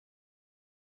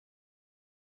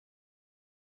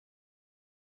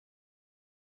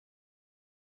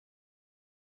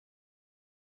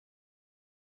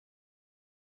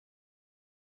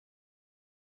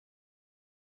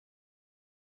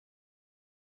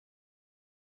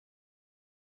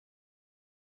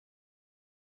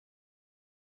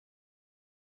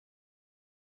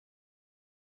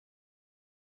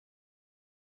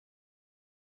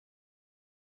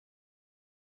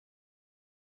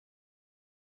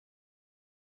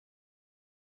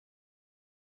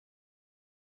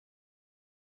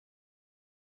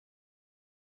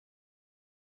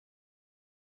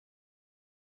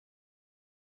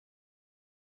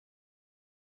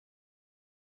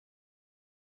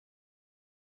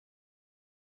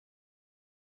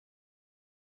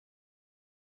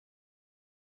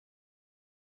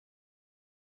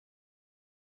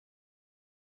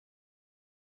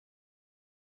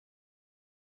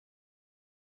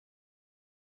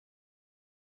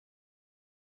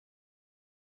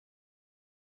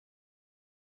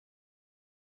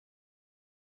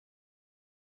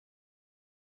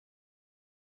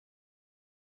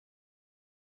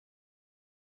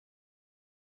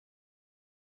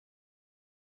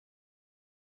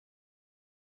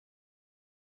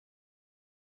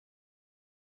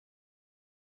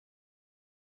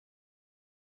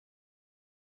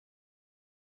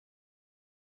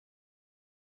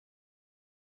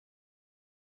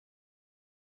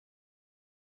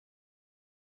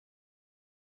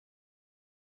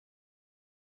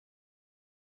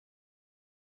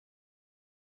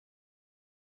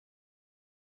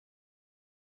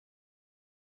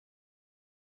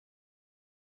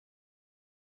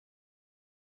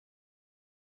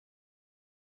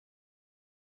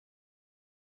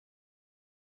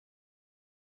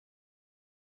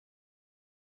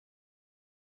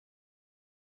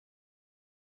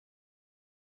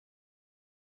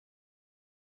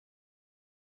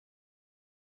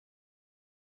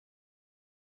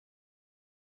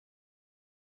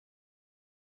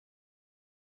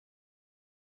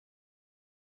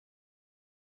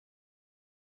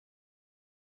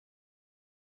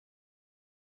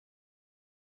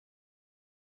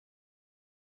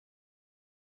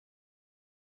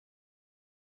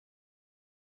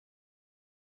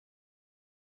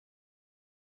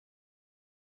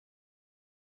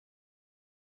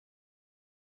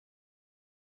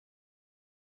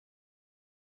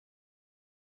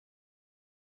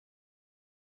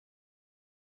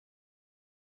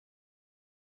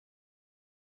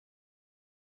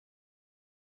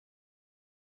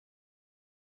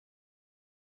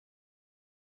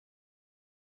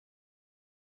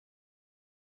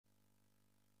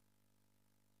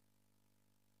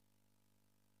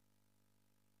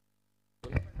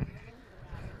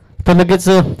तर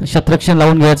लगेच शतरक्षण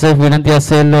लावून घ्यायचं विनंती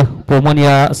असेल पोमन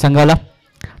या संघाला.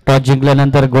 टॉस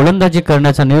जिंकल्यानंतर गोलंदाजी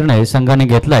करण्याचा निर्णय संघाने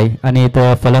घेतलाय आणि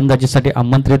इथं फलंदाजीसाठी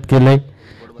आमंत्रित केलंय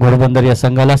घोडबंदर या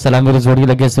संघाला. सलामीर जोडी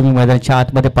लगेच तुम्ही मैदानाच्या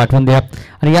आतमध्ये पाठवून द्या.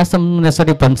 आणि या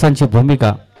सामन्यासाठी पंचांची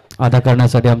भूमिका अदा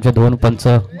करण्यासाठी आमचे दोन पंच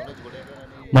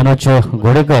मनोज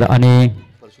घोडेकर आणि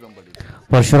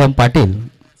परशुराम पाटील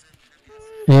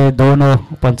हे दोन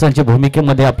पंचांच्या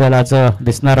भूमिकेमध्ये आपल्याला आज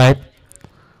दिसणार आहेत.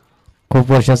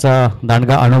 खूप वर्षाचा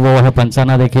दांडगा अनुभव आहे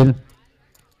पंचांना देखील.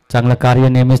 चांगलं कार्य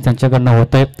नेहमीच त्यांच्याकडनं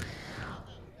होतंय.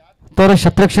 तर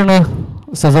शतरक्षण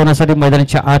सजवण्यासाठी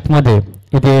मैदानाच्या आतमध्ये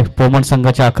इथे पोमन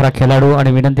संघाचे 11 खेळाडू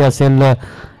आणि विनंती असेल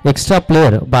एक्स्ट्रा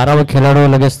प्लेयर 12वा खेळाडू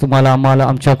लगेच तुम्हाला आम्हाला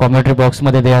आमच्या कॉमेंट्री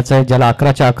बॉक्समध्ये द्यायचं आहे, ज्याला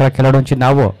 11च्या 11 खेळाडूंची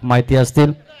नावं माहिती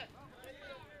असतील.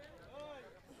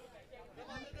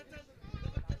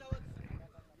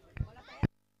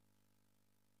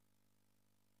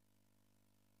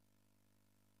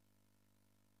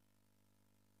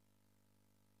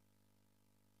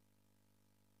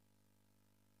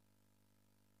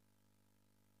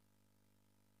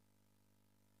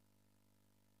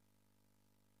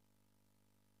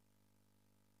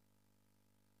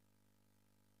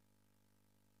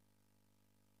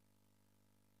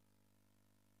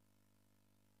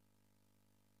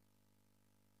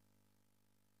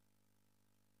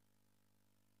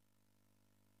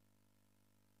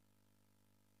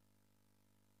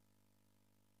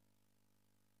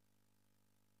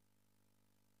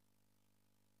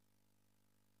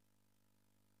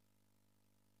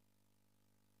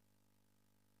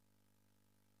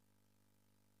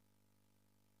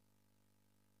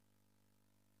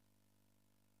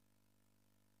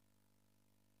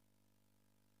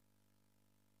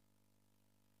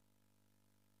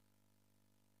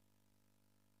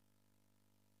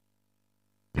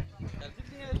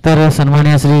 तर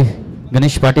सन्माननीय श्री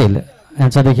गणेश पाटील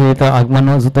यांचा देखील इथं आगमन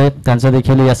होत आहे. त्यांचं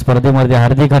देखील या स्पर्धेमध्ये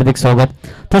हार्दिक हार्दिक स्वागत.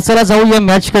 तर चला जाऊ या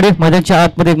मॅचकडे. मैदानाच्या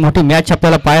आतमध्ये एक मोठी मॅच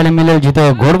आपल्याला पाहायला मिळेल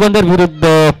जिथं घोडबंदर विरुद्ध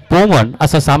पोमन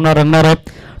असा सामना रंगणार आहे.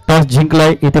 टॉस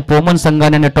जिंकलाय इथे पोमन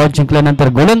संघाने. टॉस जिंकल्यानंतर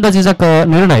गोलंदाजीचा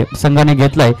निर्णय संघाने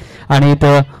घेतलाय आणि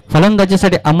इथं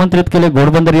फलंदाजीसाठी आमंत्रित केले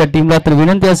घोडबंदर या टीमला. तर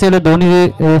विनंती असेल दोन्ही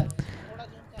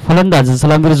फलंदाज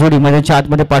सलामीर जोडी मैदानाच्या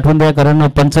आतमध्ये पाठवून द्या, कारण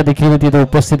पंच देखील तिथे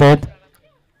उपस्थित आहेत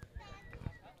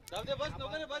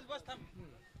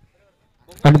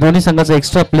आणि दोन्ही संघाचा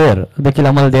एक्स्ट्रा प्लेयर देखील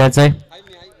आम्हाला द्यायचा आहे.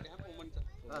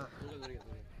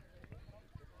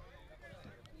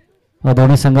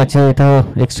 दोन्ही संघाचे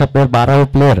इथं एक्स्ट्रा प्लेयर 12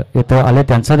 प्लेयर इथं आले,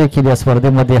 त्यांचा देखील या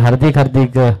स्पर्धेमध्ये हार्दिक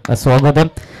हार्दिक स्वागत आहे.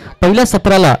 पहिल्या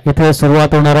सत्राला इथे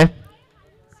सुरुवात होणार आहे.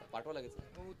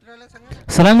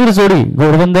 सलामीर जोडी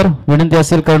घोडबंदर विनंती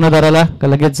असेल कर्णधाराला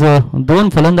लगेच 2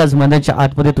 फलंदाज मैदानाच्या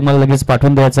आतमध्ये तुम्हाला लगेच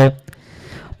पाठवून द्यायचा आहे.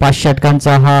 5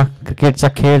 षटकांचा हा क्रिकेटचा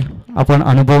खेळ आपण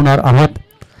अनुभवणार आहोत.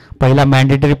 पहिला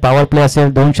मॅन्डेटरी पॉवर प्ले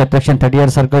असेल. 2 शतरक्षण 30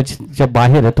 यार्ड सर्कलच्या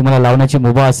बाहेर तुम्हाला लावण्याची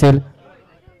मुभा असेल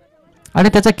आणि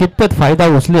त्याचा कितपत फायदा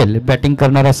उचलेल बॅटिंग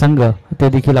करणारा संघ ते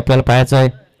देखील आपल्याला पाहायचं आहे.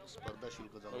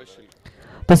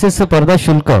 तसेच स्पर्धा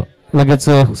शुल्क लगेच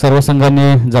सर्व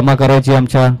संघांनी जमा करायची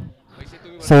आमच्या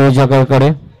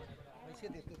संयोजकांकडे.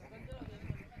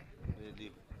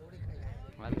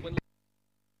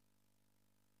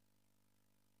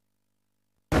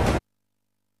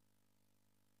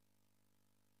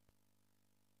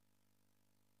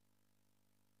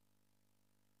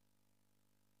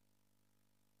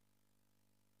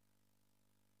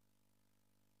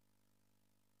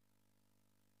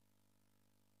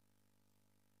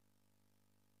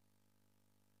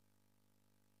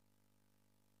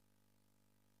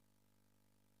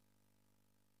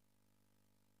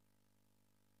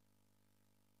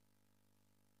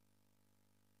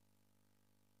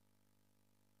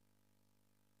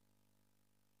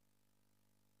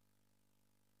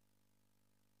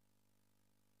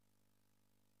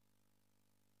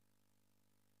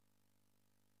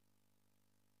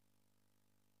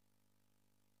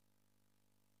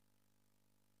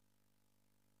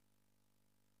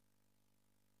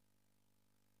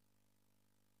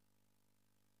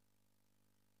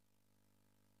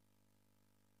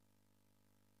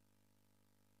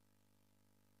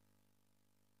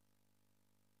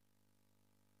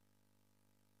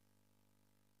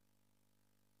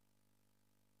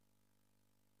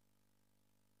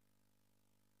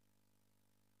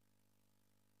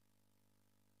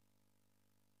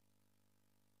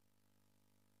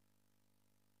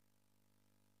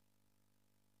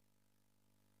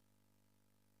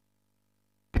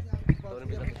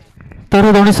 तर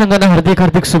दोन्ही संघांना हार्दिक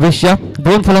हार्दिक शुभेच्छा.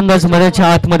 2 फलंदाज मैदानाच्या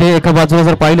आतमध्ये एका बाजूला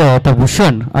जर पाहिलं तर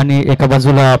भूषण आणि एका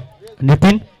बाजूला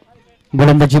नितीन.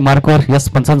 गोलंदाजी मार्कवर यस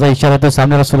पंचांचा इशारा तो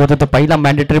सामन्याला सुरुवात होतो. पहिला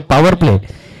मॅन्डेटरी पॉवर प्ले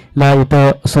ला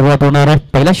इथं सुरुवात होणार आहे.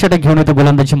 पहिला षटक घेऊन येतो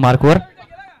गोलंदाजी मार्कवर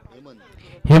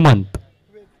हेमंत.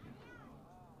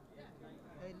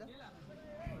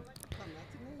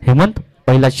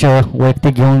 पहिलाच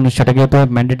वैयक्तिक घेऊन षटक येतो.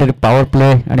 मॅन्डेटरी पॉवर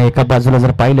प्ले आणि एका बाजूला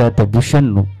जर पाहिलं तर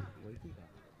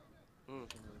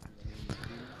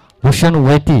भूषण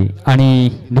वैती आणि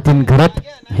नितीन घरत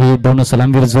हे दोन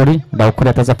सलामवीर जोडी.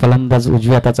 डावखुऱ्या त्याचा फलंदाज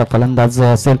उजव्या त्याचा फलंदाज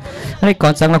असेल आणि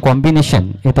चांगला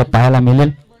कॉम्बिनेशन इथं पाहायला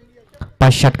मिळेल.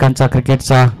 5 षटकांचा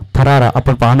क्रिकेटचा थरार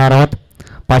आपण पाहणार आहोत.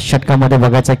 5 षटकामध्ये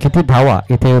बघायचा किती धावा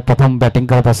इथे प्रथम बॅटिंग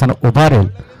करत असताना उभारेल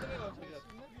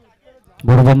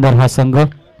घोडबंदर हा संघ.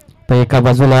 तर एका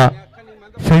बाजूला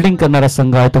फिल्डिंग करणारा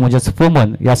संघ आहे तो म्हणजेच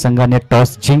पोमन. या संघाने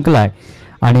टॉस जिंकलाय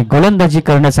आणि गोलंदाजी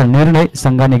करण्याचा निर्णय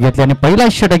संघाने घेतला आणि पहिला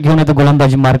षटक घेऊन येतो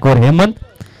गोलंदाजी मार्कवर हेमंत.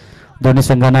 दोन्ही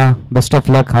संघांना बेस्ट ऑफ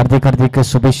लक, हार्दिक हार्दिक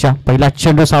शुभेच्छा. पहिला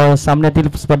चेंडू सामन्यातील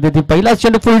स्पर्धेतील पहिला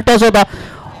चेंडू फुल टॉस होता.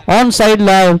 ऑन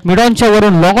साइडला मिडॉनच्या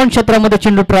वरून लॉंग ऑन क्षेत्रामध्ये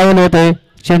चेंडू ट्रॅव्हल होतोय.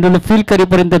 चेंडूला फील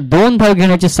करीपर्यंत 2 धाव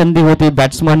घेण्याची संधी होती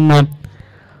बॅट्समन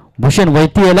भूषण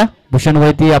वैती याला. भूषण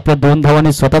वैती आपल्या 2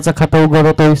 धावांनी स्वतःचं खातं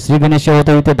उघडतोय. श्री गणेश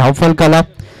होतो इथे धावफलकाला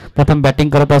प्रथम बॅटिंग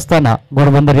करत असताना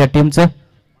घोडबंदर या टीमचं.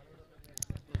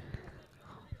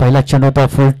 पहिला चेंडू होता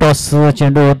फुल टॉस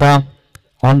चेंडू होता.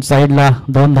 ऑन साइडला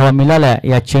 2 धावा मिळाल्या.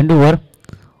 या चेंडूवर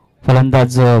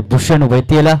फलंदाज भूषण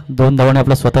वैतीला 2 धावांनी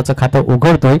आपलं स्वतःचं खातं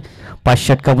उघडतोय. 5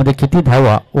 षटकामध्ये किती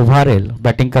धावा उभारेल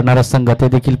बॅटिंग करणारा संघ ते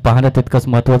देखील पाहणं तितकंच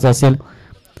महत्वाचं असेल.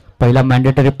 पहिला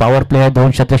मॅन्डेटरी पॉवर प्ले आहे. 2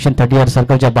 क्षेत्ररक्षण 30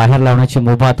 सर्कलच्या बाहेर लावण्याची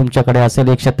मुभा तुमच्याकडे असेल.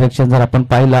 1 क्षेत्ररक्षण जर आपण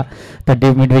पाहिला तर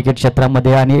डीप मिड विकेट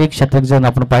क्षेत्रामध्ये आणि 1 क्षेत्ररक्षण जर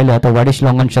आपण पाहिलं तर वाडिश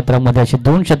लॉंगन क्षेत्रामध्ये असे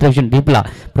 2 क्षेत्ररक्षण डीपला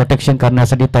प्रोटेक्शन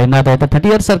करण्यासाठी तैनात आहे. तर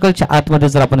 30 सर्कलच्या आतमध्ये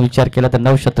जर आपण विचार केला तर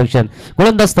 9 क्षेत्ररक्षण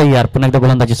गोलंदाज तयार पुन्हा एकदा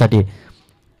गोलंदाजीसाठी.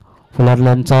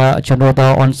 फुलारल्यांचा चेंडू होता.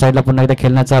 ऑन साइडला पुन्हा एकदा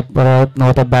खेळण्याचा प्रयत्न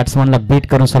होता. बॅट्समनला बीट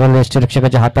करून सरळ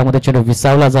यष्टिरक्षकाच्या हातामध्ये चेंडू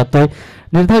विसावला जातोय.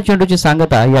 निर्धाव चेंडूची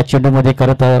सांगता या चेंडूमध्ये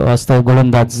करत असतो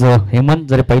गोलंदाज हेमंत.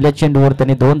 जरी पहिल्या चेंडूवर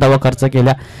त्यांनी 2 धावा खर्च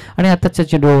केल्या आणि आताच्या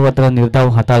चेंडूवर निर्धाव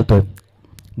हाताळतोय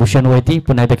भूषण वैती.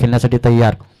 पुन्हा एकदा खेळण्यासाठी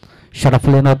तयार.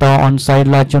 शरफलेन होता. ऑन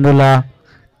साइडला चेंडूला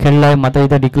खेळलाय. मात्र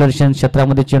इथं डिक्लेरेशन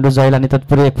क्षेत्रामध्ये चेंडू जाईल आणि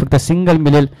तत्पूर्वी फक्त सिंगल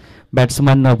मिळेल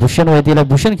बॅट्समन भूषण वैतीला.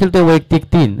 भूषण खेळतोय वैयक्तिक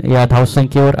 3 या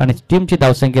धावसंख्येवर आणि टीमची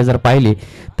धावसंख्या जर पाहिली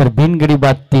तर बिनगडी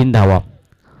बाद 3 धावा.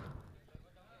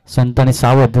 संत आणि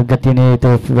सावध गतीने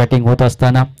तो बॅटिंग होत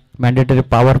असताना मॅन्डेटरी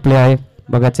पॉवर प्ले आहे.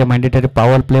 बघायचं मॅन्डेटरी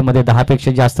पॉवर प्ले मध्ये 10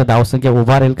 पेक्षा जास्त धावसंख्या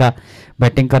उभारेल का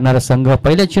बॅटिंग करणारा संघ.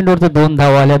 पहिल्या चेंडूवर 2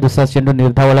 धावा आल्या. दुसरा चेंडू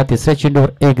निर्धावाला. तिसऱ्या चेंडूवर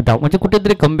 1 धाव. म्हणजे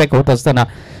कुठेतरी कमबॅक होत असताना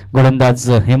गोलंदाज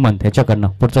हेमंत ह्याच्याकडनं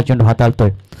पुढचा चेंडू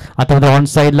हाताळतोय. आता ऑन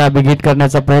साइडला बिगिट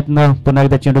करण्याचा प्रयत्न. पुन्हा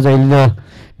एकदा चेंडू जाईल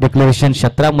डिक्लेरेशन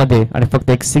क्षेत्रामध्ये आणि फक्त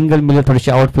 1 सिंगल मिळेल.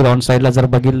 थोडीशी आउटफील्ड ऑन साइडला जर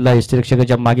बघितलं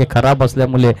यष्टिरक्षकाच्या मागे खराब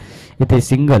असल्यामुळे इथे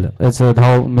सिंगल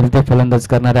धाव मिळते फलंदाज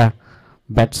करणाऱ्या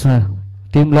बॅट्समन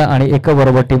टीमला आणि 1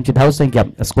 बरोबर टीमची धावसंख्या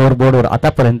स्कोअर बोर्डवर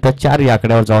आतापर्यंत 4 या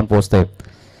आकड्यावर जाऊन पोहोचते.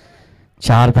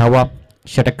 4 धावा.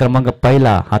 षटक क्रमांक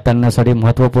पहिला हाताळण्यासाठी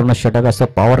महत्त्वपूर्ण षटक असं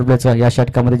पॉवर प्लेचं. या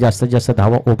षटकामध्ये जास्तीत जास्त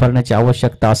धावा उभारण्याची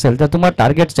आवश्यकता असेल तर तुम्हाला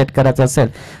टार्गेट सेट करायचं असेल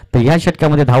तर या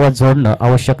षटकामध्ये धावा जोडणं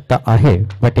आवश्यकता आहे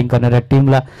बॅटिंग करणाऱ्या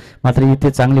टीमला. मात्र इथे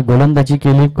चांगली गोलंदाजी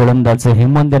केली गोलंदाज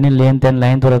हेमंत यांनी. लेंथ अँड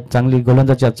लाईनवर चांगली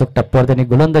गोलंदाजी अचूक टप्प्यावर त्यांनी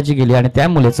गोलंदाजी केली आणि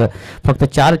त्यामुळेच फक्त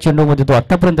 4 चेंडूमध्ये तो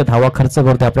आतापर्यंत धावा खर्च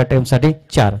करतोय आपल्या टीमसाठी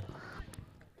 4.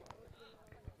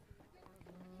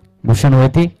 भूषण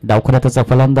वैती डावखुरा त्याचा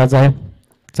फलंदाज आहे.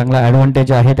 चांगला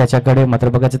ॲडव्हान्टेज आहे त्याच्याकडे. मात्र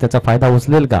बघायचं त्याचा फायदा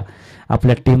उचलेल का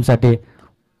आपल्या टीमसाठी.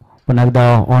 पुन्हा एकदा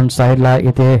ऑन साइडला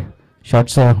इथे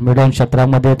शॉट्स मिडॉन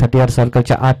क्षेत्रामध्ये 30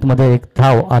 सर्कलच्या आतमध्ये 1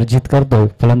 धाव अर्जित करतो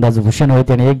फलंदाज भूषण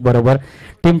वैती आणि 1 बरोबर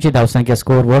टीमची धावसंख्या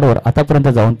स्कोअर बोर्डवर आतापर्यंत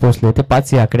जाऊन पोहोचले ते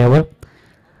 5 या आकड्यावर.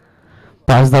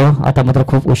 5 धाव. आता मात्र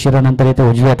खूप उशिरानंतर इथे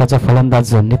उजव्या हाताचा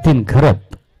फलंदाज नितीन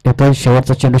घरत येतोय.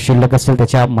 शेवटचा चेंडू शिल्लक असेल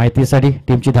त्याच्या माहितीसाठी.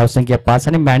 टीमची धावसंख्या 5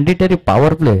 आणि मॅन्डेटरी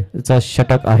पॉवर प्लेचा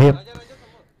षटक आहे.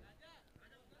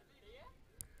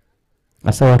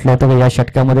 असं वाटलं होतं की या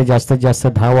षटकामध्ये जास्तीत जास्त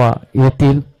धावा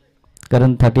येतील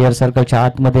कारण 30 सर्कलच्या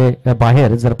आतमध्ये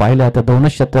बाहेर जर पाहिलं तर 2च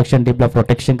क्षेत्ररक्षण टीमला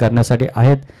प्रोटेक्शन करण्यासाठी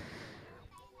आहेत.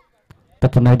 तर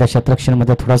पुन्हा एकदा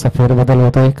क्षेत्ररक्षणमध्ये थोडासा फेरबदल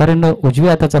होतोय कारण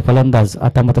उजव्या हाताचा फलंदाज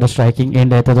आता मात्र स्ट्रायकिंग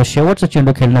एंड आहे. तर शेवटचा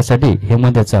चेंडू खेळण्यासाठी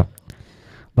हेमंत याचा.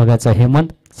 बघायचा हेमंत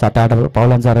 7-8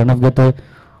 पावलांचा रनअप घेतोय.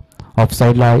 ऑफ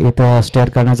साइडला इथं स्टेअर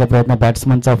करण्याचा प्रयत्न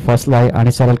बॅट्समनचा फसला आहे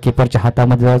आणि सरळ किपरच्या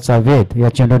हातामध्ये वेध या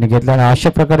चेंडूने घेतला आणि अशा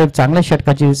प्रकारे चांगल्या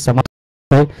षटकाची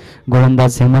समाप्ती.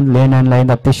 गोलंदाज हेमंत लेन अँड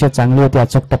लाईन अतिशय चांगली होती.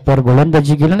 अचूक टप्प्यावर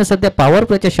गोलंदाजी केली आणि सध्या पॉवर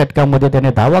प्लेच्या षटकामध्ये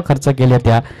त्याने धावा खर्च केल्या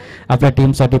त्या आपल्या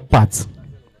टीमसाठी 5.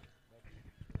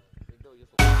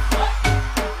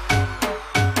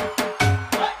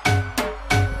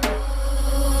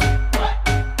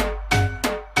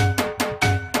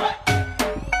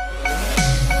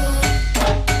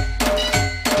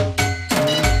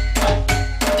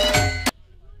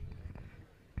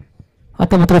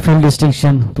 आता मात्र फील्ड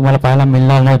डिस्टिंक्शन तुम्हाला पाहायला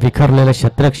मिळणार नाही. विखरलेलं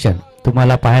क्षेत्ररक्षण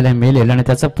तुम्हाला पाहायला मिळेल आणि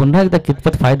त्याचा पुन्हा एकदा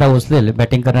कितपत फायदा उचलेल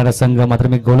बॅटिंग करणारा संघ. मात्र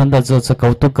मी गोलंदाजाचं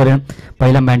कौतुक करेन.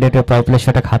 पहिला मॅन्डेटरी पॉवर प्ले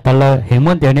षटक हाताळलं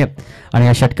हेमंत याने आणि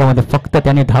या षटकामध्ये फक्त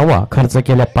त्याने धावा खर्च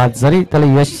केल्या 5. जरी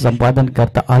त्याला यश संपादन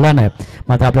करता आला नाही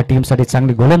मात्र आपल्या टीमसाठी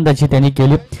चांगली गोलंदाजी त्यांनी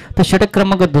केली. तर षटक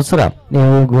क्रमांक 2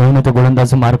 घेऊन येतो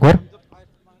गोलंदाज मार्कवर.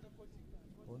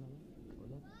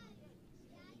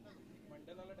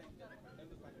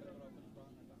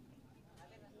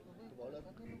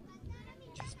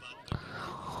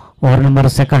 ओव्हर नंबर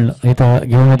 2 इथं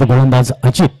घेऊन येतो गोलंदाज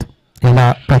अजित.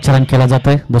 याला प्रचारण केला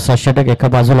जातोय. दुसरा षटक एका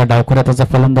बाजूला डावखुऱ्या त्याचा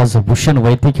फलंदाज भूषण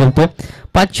वैती खेळतोय.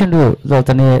 5 चेंडू जर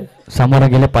त्याने सामोरा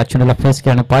गेले 5 चेंडूला फेस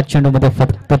केला आणि 5 चेंडूमध्ये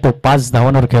फक्त तो 5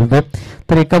 धावांवर खेळतोय.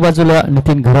 तर एका बाजूला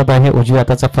नितीन घरत आहे उजव्या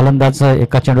हाताचा फलंदाज.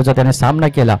 एका चेंडूचा त्याने सामना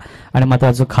केला आणि मात्र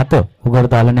त्याचं खातं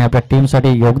उघडता आलं नाही. आपल्या टीमसाठी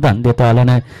योगदान देता आलं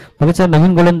नाही. बघायचं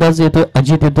नवीन गोलंदाज येतोय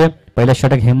अजित येतोय. पहिलं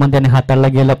षटक हेमंत याने हाताळला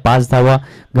गेलं. 5 धावा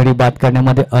गडी बाद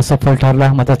करण्यामध्ये असफल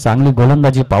ठरला. मात्र चांगली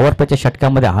गोलंदाजी पॉवर प्लेच्या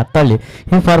षटकामध्ये हाताळली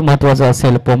हे फार महत्वाचं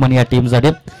असेल पोमन या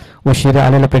टीमसाठी. उशिरा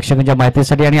आलेल्या प्रेक्षकांच्या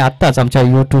माहितीसाठी आणि आत्ताच आमच्या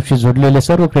युट्यूबशी जोडलेले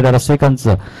सर्व क्रीडा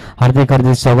रसिकांचं हार्दिक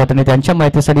हार्दिक स्वागत. आणि त्यांच्या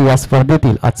माहितीसाठी या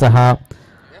स्पर्धेतील आजचा हा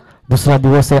दुसरा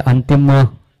दिवस आहे, अंतिम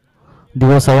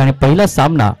दिवस आहे आणि पहिला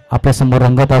सामना आपल्यासमोर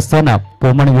रंगत असताना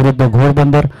पोमन विरुद्ध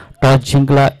घोडबंदर. टॉस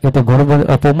जिंकला येथे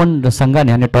पोमन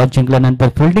संघाने आणि टॉस जिंकल्यानंतर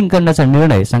फिल्डिंग करण्याचा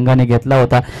निर्णय संघाने घेतला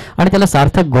होता आणि त्याला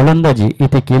सार्थक गोलंदाजी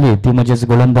इथे केली ती म्हणजेच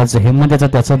गोलंदाज हेमंत याचा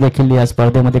त्याचा देखील या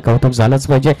स्पर्धेमध्ये कौतुक झालंच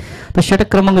पाहिजे. तर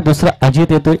षटक क्रमांक 2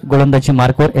 अजित येतोय गोलंदाजी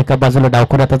मार्कवर. एका बाजूला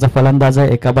डावखुऱ्या हाताचा फलंदाज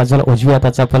आहे, एका बाजूला उजव्या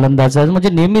हाताचा फलंदाज आहे. म्हणजे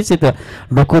नेहमीच इथं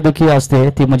डोकेदुखी असते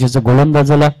ती म्हणजेच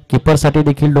गोलंदाजाला. किपरसाठी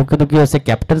देखील डोकेदुखी असते,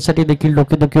 कॅप्टनसाठी देखील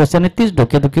डोकेदुखी असते आणि तीच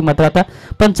डोकेदुखी मात्र आता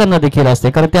पंचांना देखील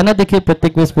असते कारण त्यांना देखील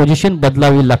प्रत्येक वेळेस पोझिशन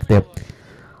बदलावी लागते.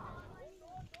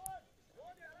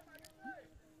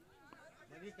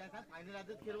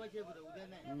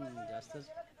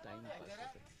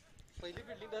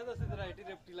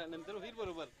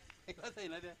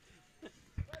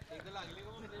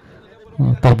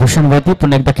 तर भूषण वैती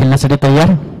पुन्हा एकदा खेळण्यासाठी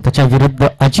तयार. त्याच्या विरुद्ध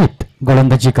अजित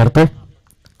गोलंदाजी करतोय.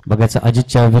 बघायचं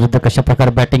अजितच्या विरुद्ध कशा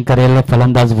प्रकारे बॅटिंग करेल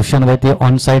फलंदाज भूषण वैती.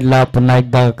 ऑन साइडला पुन्हा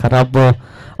एकदा खराब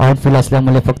आउटफील्ड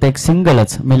असल्यामुळे फक्त एक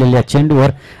सिंगलच मिळालेल्या चेंडूवर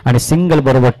आणि सिंगल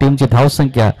बरोबर टीमची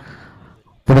धावसंख्या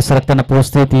पुढे सरकताना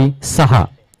पोहोचते ती 6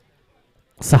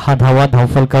 धावा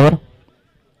धावफलकावर.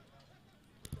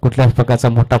 कुठल्याच प्रकारचा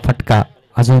मोठा फटका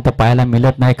अजून इथं पाहायला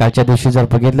मिळत नाही. कालच्या दिवशी जर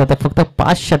बघितलं तर फक्त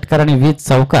 5 षटकार आणि 20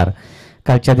 चौकार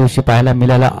कालच्या दिवशी पाहायला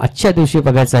मिळाला. आजच्या दिवशी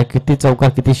बघायचं आहे किती चौकार,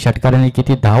 किती षटकार आणि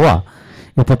किती धावा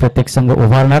इथे प्रत्येक संघ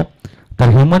उभारणार. तर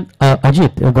हेमंत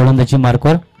अजित गोलंदाजी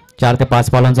मार्कवर. 4 ते 5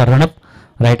 बॉलांचा run-up.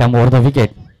 Right arm over the wicket.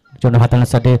 चेंडू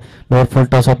हाताळण्यासाठी लोअर फुल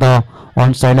टॉस होता.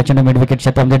 ऑन साइडला चेंडू मिड विकेट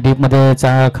क्षेत्रामध्ये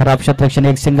डीपमध्ये खराब क्षेत्ररक्षण.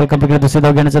 एक सिंगल कंप्लीट. दुसरी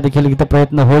धाव घेण्याचा देखील इथं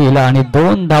प्रयत्न होईल आणि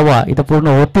 2 धावा इथं पूर्ण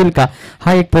होतील का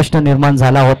हा एक प्रश्न निर्माण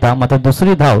झाला होता. मात्र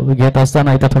दुसरी धाव घेत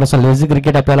असताना इथं थोडासा लेझी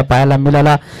क्रिकेट आपल्याला पाहायला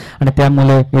मिळाला आणि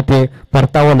त्यामुळे इथे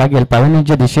परतावं लागेल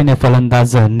पॅव्हलियनच्या दिशेने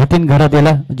फलंदाज नितीन घरात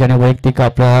गेला ज्याने वैयक्तिक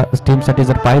आपल्या टीमसाठी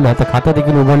जर पाहिलं तर खातं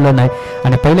देखील उघडलं नाही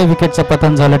आणि पहिल्या विकेटचं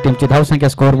पतन झालं. टीमची धावसंख्या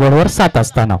स्कोअर बोर्डवर 7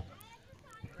 असताना.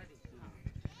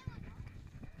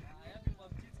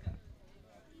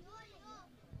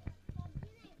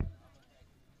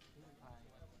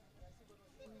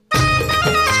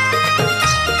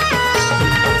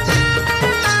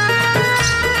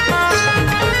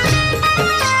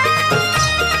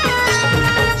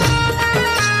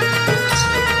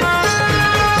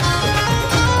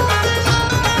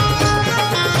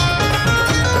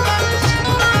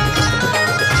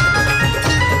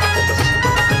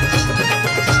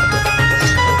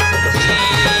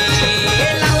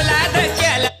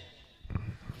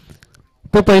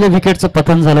 तो पहिल्या विकेटचं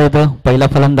पतन झालं होतं. पहिला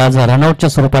फलंदाज रनआउटच्या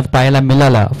स्वरूपात पाहायला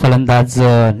मिळाला फलंदाज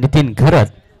नितीन घरत.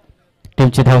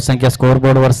 टीमची धावसंख्या स्कोअर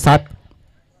बोर्डवर 7.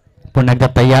 पुन्हा एकदा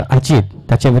तयार अजित.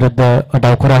 त्याच्या विरुद्ध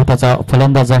डावखुरा हाताचा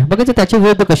फलंदाज आहे. बघायचं त्याच्या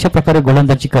विरुद्ध कशा प्रकारे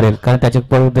गोलंदाजी करेल कारण त्याच्या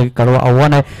कडवं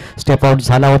आव्हान आहे. स्टेप आउट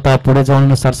झाला होता, पुढे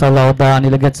जाऊन सरसावला होता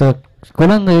आणि लगेच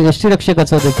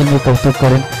यष्टीरक्षकाचं देखील मी कौतुक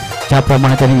करेन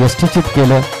ज्याप्रमाणे त्यांनी यष्टीचित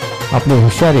केलं. आपली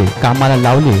हुशारी कामाला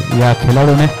लावली या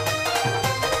खेळाडूने.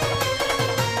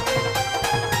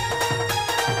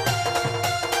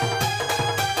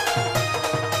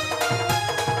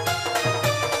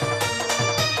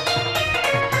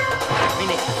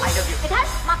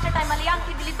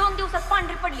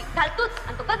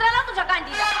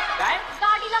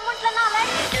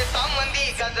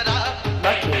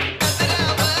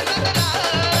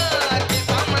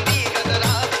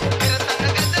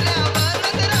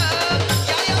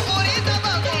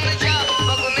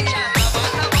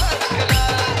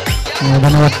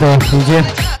 मैदानावर विजय.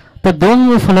 तर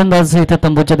दोन फलंदाज इथे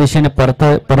तंबूच्या दिशेने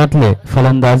परतले.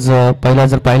 फलंदाज पहिला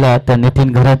जर पाहिला तर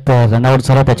नितीन घरात रनआउट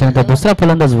झाला. त्याच्यानंतर दुसरा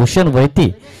फलंदाज भूषण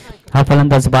वैती हा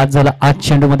फलंदाज बाद झाला. 8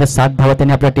 चेंडूमध्ये 7 धावा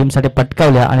त्यांनी आपल्या टीमसाठी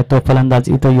पटकावल्या आणि तो फलंदाज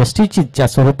इथं एसटीच्या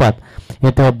स्वरूपात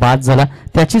इथं बाद झाला.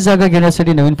 त्याची जागा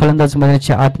घेण्यासाठी नवीन फलंदाज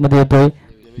मैदानाच्या आतमध्ये येतोय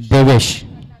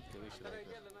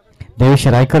देवेश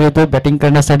रायकर येतोय बॅटिंग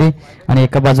करण्यासाठी. आणि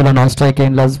एका बाजूला नॉन स्ट्राईक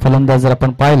एंडला फलंदाज जर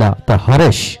आपण पाहिला तर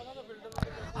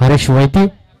हरेश वैती.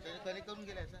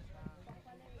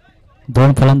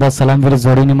 दोन फलंदाज सलामवीर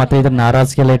जोडीने मात्र इथे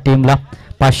नाराज केले टीमला.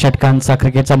 5 षटकांचा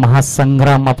क्रिकेटचा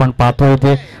महासंग्राम आपण पाहतोय.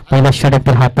 ते पहिला षटक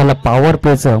तर हाताला पॉवर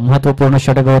प्लेचं महत्वपूर्ण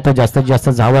षटक होतं. जास्तीत जास्त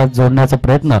धावा जोडण्याचा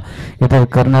प्रयत्न इथे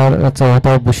करण्याचा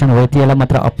होता. भूषण वैती याला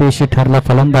मात्र अपयशी ठरला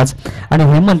फलंदाज. आणि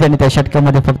हेमंत यांनी त्या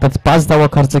षटकामध्ये फक्त 5 धावा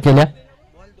खर्च केल्या.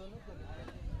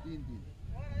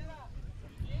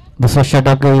 दुसरा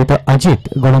षटक इथं अजित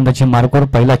गोलंदाजी मार्कवर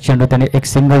पहिला चेंडू त्याने एक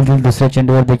सिंगल दिली. दुसऱ्या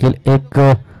चेंडूवर देखील एक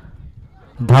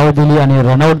धाव दिली आणि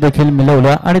रनआउट देखील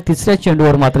मिळवला. आणि तिसऱ्या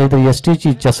चेंडूवर मात्र इथं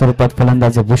एसटीच्या स्वरूपात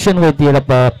फलंदाज भूषण वैती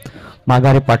याला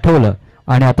माघारी पाठवलं.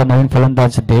 आणि आता नवीन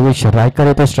फलंदाज देवेश रायकर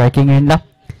येतो स्ट्रायकिंग एंडला.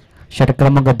 षटक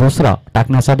क्रमांक दुसरा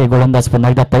टाकण्यासाठी गोलंदाज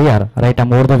पुन्हा एकदा तयार. Right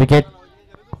arm over the wicket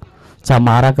चा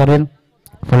मारा करेल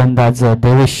फलंदाज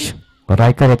देवेश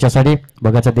रायकर याच्यासाठी.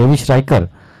 बघायचा देवेश रायकर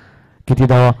किती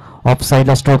धावा. ऑफ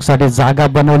साईडला स्ट्रोक साठी जागा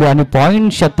बनवली आणि पॉइंट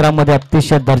क्षेत्रामध्ये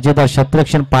अतिशय दर्जेदार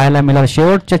क्षेत्ररक्षण पाहायला मिळालं.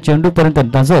 शेवटच्या चेंडूपर्यंत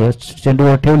नजर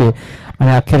चेंडूवर ठेवली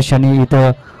आणि अखेर क्षणी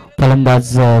इथं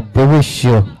फलंदाज देवेश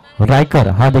रायकर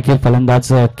हा देखील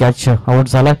फलंदाज कॅच आउट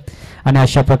झाला. आणि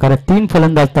अशा प्रकारे 3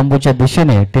 फलंदाज तंबूच्या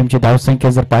दिशेने टीमची धावसंख्या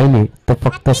जर पाहिली तर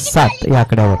फक्त 7 या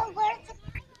आकड्यावर.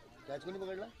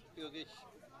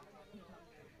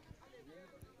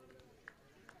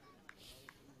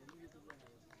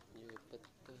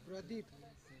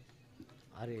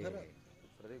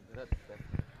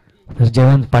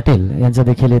 जयवंत पाटील यांचं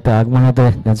देखील इथं आगमन होतं.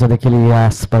 त्यांचं देखील या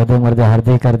स्पर्धेमध्ये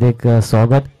हार्दिक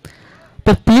स्वागत.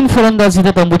 तर 3 फलंदाज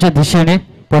इथे तंबूच्या दिशेने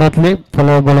परतले.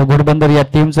 घोडबंदर या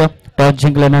टीमचं टॉस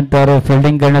जिंकल्यानंतर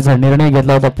फिल्डिंग करण्याचा निर्णय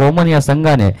घेतला होता पोमन या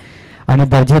संघाने. आणि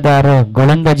दर्जेदार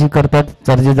गोलंदाजी करतात.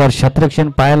 दर्जेदार क्षेत्ररक्षण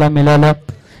पाहायला मिळालं.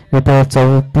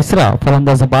 इथं तिसरा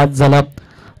फलंदाज बाद झाला.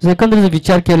 एकंदरीत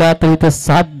विचार केला तर इथे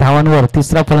 7 धावांवर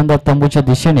तिसरा फलंदाज तंबूच्या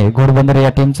दिशेने घोडबंदर या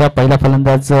टीमचा. पहिला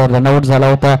फलंदाज रनआउट झाला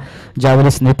होता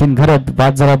ज्यावेळेस नितीन घरत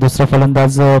बाद झाला. दुसरा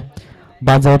फलंदाज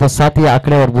बाद झाला होता 7 या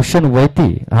आकड्यावर भूषण वैती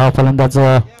हा फलंदाज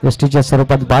एसटीच्या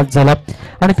स्वरूपात बाद झाला.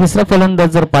 आणि तिसरा फलंदाज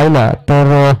जर पाहिला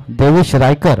तर देवेश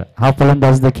रायकर हा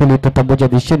फलंदाज देखील इथं तंबूच्या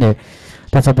दिशेने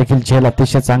त्याचा देखील झेल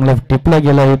अतिशय चांगला टिपला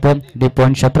गेला इथं डीप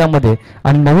पॉइंट क्षेत्रामध्ये.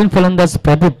 आणि नवीन फलंदाज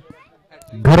प्रदीप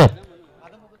घरत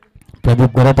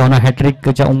होणार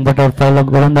हॅट्रिकच्या उंबरठ्यावर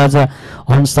गोलंदाज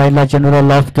ऑन साईडला चेंडूला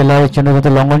लॉफ केला. चेंडू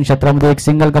लॉंग ऑन क्षेत्रामध्ये एक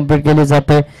सिंगल कंप्लीट केली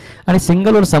जाते. आणि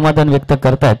सिंगलवर समाधान व्यक्त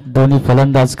करतात दोन्ही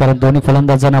फलंदाज. कारण दोन्ही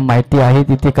फलंदाजांना माहिती आहे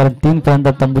तिथे कारण 3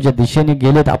 फलंदाज तंबूच्या दिशेने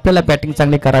गेलेत. आपल्याला बॅटिंग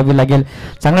चांगली करावी लागेल.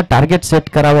 चांगला टार्गेट सेट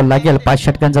करावं लागेल. 5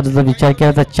 षटकांचा जर विचार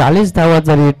केला तर 40 धावा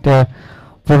जरी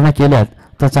पूर्ण केल्यात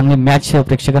तर चांगली मॅच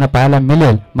प्रेक्षकांना पाहायला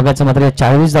मिळेल. मगाचं मात्र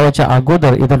 40 धावाच्या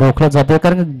अगोदर इथं रोखलं जातं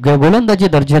कारण गोलंदाजी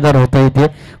दर्जेदार होतं इथे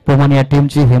पोमन या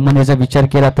टीमची. हेमंत याचा विचार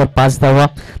केला तर 5 धावा.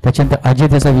 त्याच्यानंतर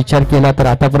अजित याचा विचार केला तर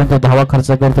आतापर्यंत धावा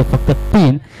खर्च करतो फक्त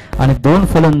 3. आणि 2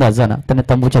 फलंदाजांना त्याने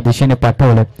तंबूच्या दिशेने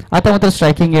पाठवलं. आता मात्र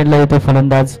स्ट्रायकिंग एंडला येतोय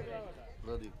फलंदाज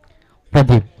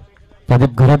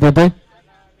प्रदीप घरात येतोय.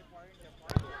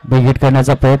 बिग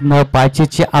करण्याचा प्रयत्न.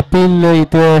 पायचीची अपील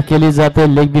इथे केली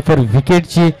जाते लेग बिफोर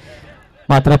विकेटची.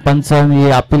 मात्र पंचांनी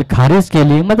अपील खारिज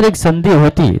केली. मात्र एक संधी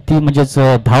होती ती म्हणजेच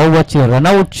धावची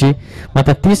रनआउटची.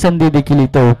 मात्र ती संधी देखील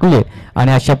इथं हुकली.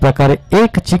 आणि अशा प्रकारे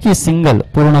एक चिकी सिंगल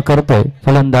पूर्ण करतोय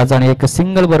फलंदाज. आणि एक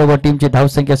सिंगल बरोबर टीमची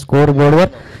धावसंख्या स्कोअर बोर्डवर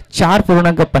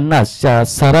 4.50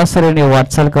 सरासरीने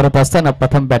वाटचाल करत असताना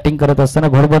प्रथम बॅटिंग करत असताना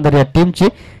घोडबंदर या टीमची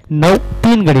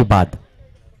 3 गडी बाद.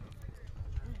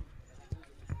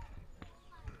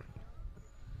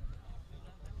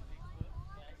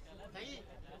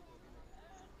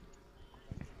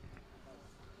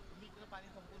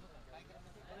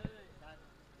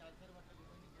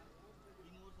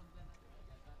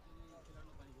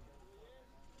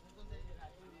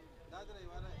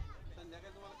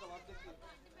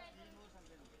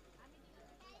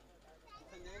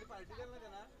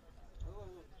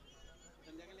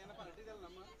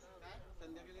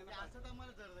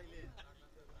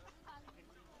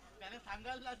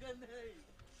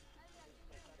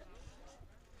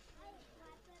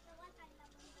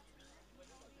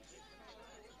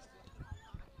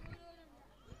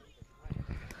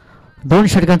 दोन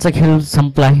षटकांचा खेळ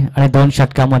संपलाय आणि 2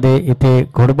 षटकामध्ये इथे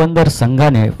घोडबंदर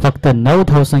संघाने फक्त 9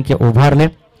 धावसंख्या उभारले.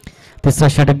 तिसरा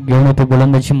षटक घेऊन येतो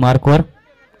गोलंदाजी मार्कवर.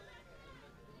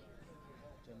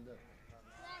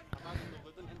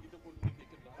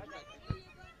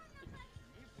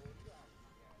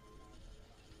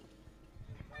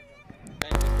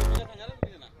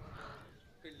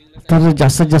 तर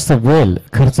जास्तीत जास्त वेळ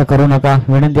खर्च करू नका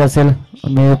विनंती असेल.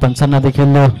 मी पंचांना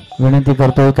देखील विनंती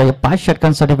करतोय काही 5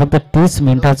 षटकांसाठी फक्त 30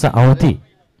 मिनिटाचा अवधी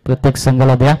प्रत्येक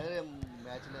संघाला द्या.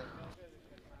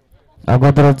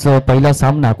 अगोदरच पहिला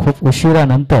सामना खूप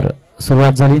उशिरानंतर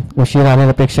सुरुवात झाली. उशिरा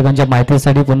आलेल्या प्रेक्षकांच्या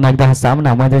माहितीसाठी पुन्हा एकदा हा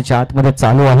सामना मैदानाच्या आतमध्ये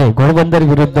चालू आहे. घोडबंदर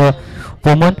विरुद्ध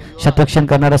पोमन. शतरक्षण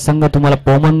करणारा संघ तुम्हाला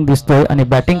पोमन दिसतोय आणि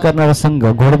बॅटिंग करणारा संघ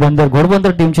घोडबंदर.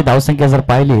 घोडबंदर टीमची धावसंख्या जर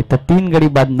पाहिली तर 3 गडी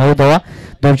बाद 9 धावा.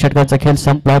 2 षटकांचा खेळ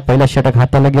संपला. पहिला षटक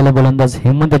हाताला गेला. गोलंदाज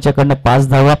हेमंत याच्याकडनं 5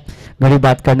 धावा. गडी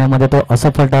बाद करण्यामध्ये तो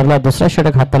असफल ठरला. दुसरा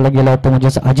षटक हाताला गेला होता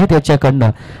म्हणजेच अजित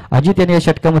याच्याकडनं. अजित याने या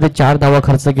षटकामध्ये 4 धावा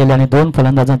खर्च केल्या आणि 2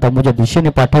 फलंदाजांना तंबूच्या दिशेने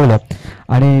पाठवलं.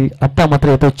 आणि आता मात्र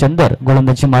येतो चंदर.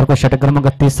 गोलंदाजी मार्क षटक क्रमांक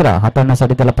 3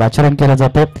 हाताळण्यासाठी त्याला प्राचारण केलं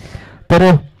जाते.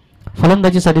 तर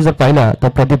फलंदाजीसाठी जर पाहिला तर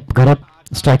प्रदीप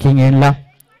घरत स्ट्रायकिंग एंडला.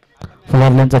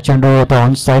 फुलारल्यांचा चेंडू होता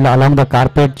on side along the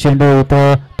carpet. चेंडू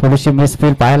इथं थोडीशी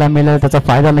मिसफील पाहायला मिळेल. त्याचा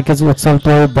फायदा नक्कीच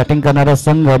उचलतोय बॅटिंग करणारा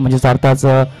संघ म्हणजेच अर्थाच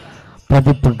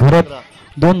प्रदीप घरत.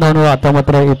 2 धावांवर आता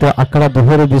मात्र इथं 11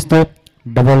 दुहेरी दिसतोय.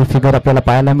 डबल फिगर आपल्याला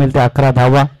पाहायला मिळते. 11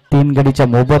 धावा 3 गडीच्या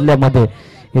मोबदल्यामध्ये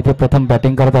इथे प्रथम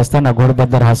बॅटिंग करत असताना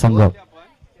घोडबंदर हा संघ.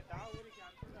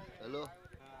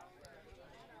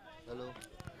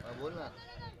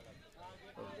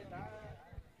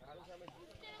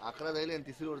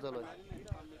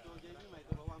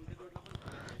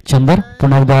 चंदर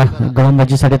पुन्हा एकदा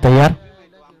गोलंदाजीसाठी तयार.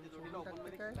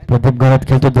 प्रदीप घरत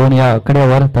खेळतो 2 या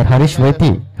आकड्यावर. तर हरीश वैती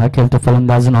हा खेळतो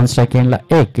फलंदाज नॉन स्ट्राइक एंडला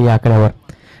 1 या आकड्यावर.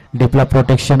 डीपला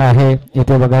प्रोटेक्शन आहे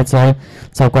इथे बघायचं आहे.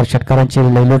 चौकार षटकारांची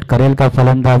लयलूट करेल का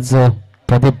फलंदाज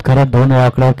प्रदीप घरत. 2 या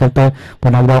आकड्यावर खेळतोय.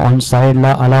 पुन्हा एकदा ऑन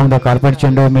साइडला अलॉंग द कार्पेट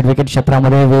चेंडू मिड विकेट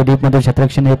क्षेत्रामध्ये डीप मध्ये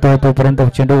क्षेत्ररक्षण येतोय तोपर्यंत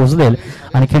चेंडू उचलेल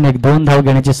आणि खेळ 1-2 धाव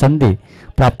घेण्याची संधी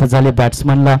प्राप्त झाली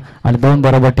बॅट्समनला. आणि 2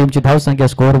 बरोबर टीमची धावसंख्या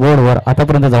स्कोअर बोर्डवर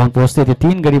आतापर्यंत जाऊन पोहोचते. ती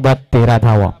 3 गडी बाद 13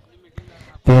 धावा.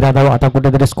 13 धावा आता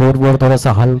कुठेतरी स्कोअर बोर्ड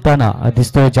थोडासा हलताना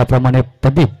दिसतोय. ज्याप्रमाणे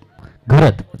प्रदीप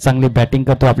घरत चांगली बॅटिंग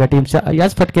करतो. आपल्या टीमच्या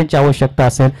याच फटक्यांची आवश्यकता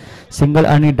असेल. सिंगल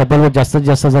आणि डबलवर जास्तीत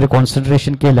जास्त जर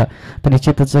कॉन्सन्ट्रेशन केलं तर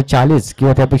निश्चितच 40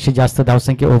 किंवा त्यापेक्षा जास्त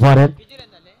धावसंख्या उभा राहील.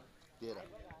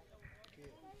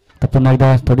 तर पुन्हा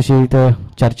एकदा थोडीशी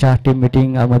चर्चा टीम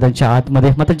मीटिंग मैदानाच्या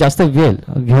आतमध्ये मात्र जास्त वेळ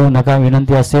घेऊ नका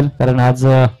विनंती असेल. कारण आज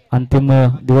अंतिम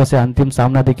दिवस आहे. अंतिम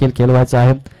सामना देखील खेळवायचा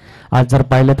आहे. आज जर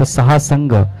पाहिलं तर 6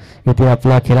 संघ इथे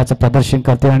आपल्या खेळाचं प्रदर्शन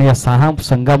करतील आणि या 6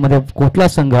 संघामध्ये कुठला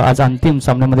संघ आज अंतिम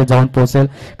सामन्यामध्ये जाऊन पोहोचेल.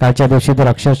 कालच्या दिवशी तर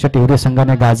अक्षरशः टिवरी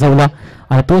संघाने गाजवला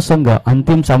आणि तो संघ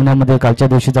अंतिम सामन्यामध्ये कालच्या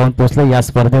दिवशी जाऊन पोहोचला. या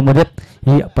स्पर्धेमध्ये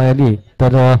ही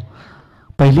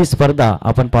पहिली स्पर्धा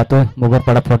आपण पाहतोय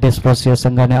मोगरपाडा फोर्टी स्पोर्ट्स या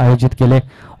संघाने आयोजित केले.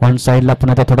 ऑन साइडला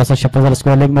पुन्हा त्या थोडासा शपथ झाला.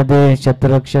 स्क्वेअर लेग मध्ये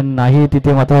क्षेत्ररक्षण नाही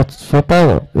तिथे मात्र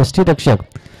स्वतः यष्टीरक्षक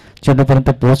चेंडूपर्यंत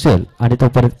पोहोचेल आणि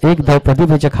तोपर्यंत 1 धाव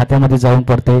प्रदीपच्या खात्यामध्ये जाऊन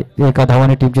पडते. 1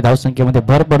 धावाने टीमची धावसंख्येमध्ये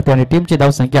भर पडते आणि टीमची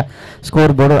धावसंख्या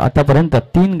स्कोअर बोर्डवर आतापर्यंत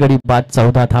 3 गडी बाद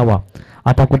 14 धावा.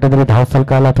 आता कुठेतरी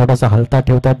धावफलकाला थोडासा हलता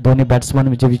ठेवतात दोन्ही बॅट्समन.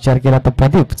 म्हणजे विचार केला तर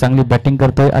प्रदीप चांगली बॅटिंग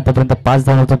करतोय. आतापर्यंत 5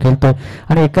 धावांवर खेळतोय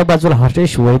आणि एका बाजूला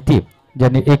हरीश वैती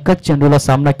ज्यांनी एकच चेंडूला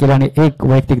सामना केला आणि 1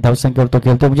 वैयक्तिक धावसंख्येवर तो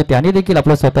खेळतोय. म्हणजे त्यांनी देखील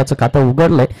आपलं स्वतःचं खातं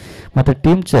उघडलंय. मात्र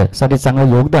टीमच्या साठी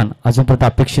चांगलं योगदान अजूनपर्यंत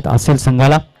अपेक्षित असेल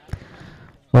संघाला.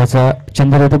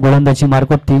 चंद्र गोलंदाजी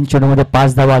मार्फत 3 चेंडूमध्ये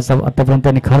 5 धावा आतापर्यंत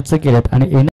त्यांनी खर्च केलेत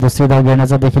आणि दुसरी धाव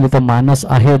घेण्याचा देखील इथं मानस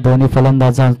आहे. दोन्ही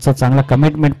फलंदाजांचा चांगला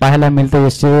कमिटमेंट पाहायला मिळतं.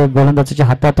 गोलंदाजाच्या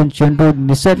हातातून चेंडू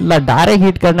निसटला. डायरेक्ट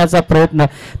हिट करण्याचा प्रयत्न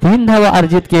 3 धावा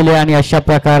अर्जित केले आणि अशा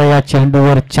प्रकारे या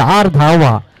चेंडूवर 4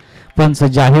 धावा पंच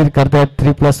जाहीर करतात.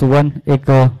 3+1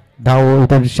 एक धाव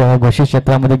इतर घोषित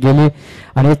क्षेत्रामध्ये गेली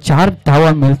आणि 4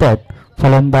 धावा मिळतात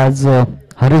फलंदाज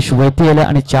हरीश वैती आले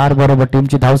आणि 4 बरोबर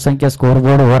टीमची धावसंख्या स्कोअर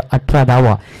बोर्डवर 18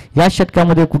 धावा. या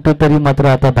षटकामध्ये कुठेतरी मात्र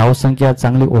आता धावसंख्या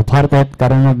चांगली उभारत आहेत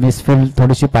कारण मिसफील्ड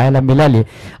थोडीशी पाहायला मिळाली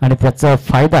आणि त्याचा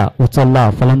फायदा उचलला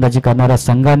फलंदाजी करणाऱ्या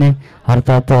संघाने.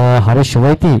 अर्थात हरीश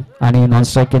वैती आणि नॉन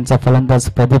स्ट्रायकिंगचा फलंदाज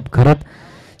प्रदीप घरत.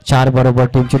 4 बरोबर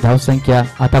टीमची धावसंख्या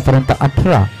आतापर्यंत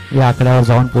 18 या आकड्यावर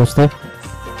जाऊन पोहोचते.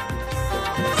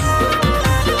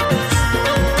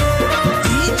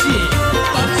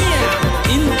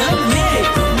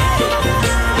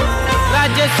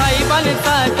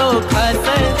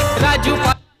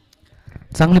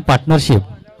 चांगली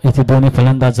पार्टनरशिप इथे दोन्ही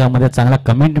फलंदाजांमध्ये चांगला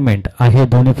कमिटमेंट आहे.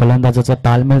 दोन्ही फलंदाजाचा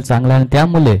ताळमेळ चांगला आणि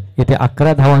त्यामुळे इथे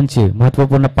 11 धावांची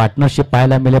महत्त्वपूर्ण पार्टनरशिप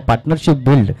पाहायला मिळेल. पार्टनरशिप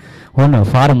बिल्ड होणं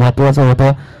फार महत्त्वाचं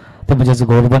होतं. ते म्हणजेच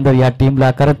घोडबंदर या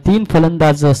टीमला, कारण 3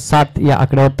 फलंदाज 7 या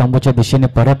आकड्यावर तंबूच्या दिशेने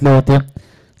परतले होते.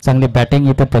 चांगली बॅटिंग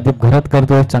इथे प्रदीप घरत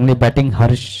करतोय, चांगली बॅटिंग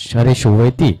हरीश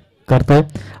वैती करतोय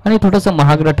आणि थोडंसं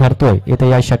महागडं ठरतोय इथे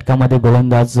या षटकामध्ये.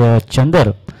 गोलंदाज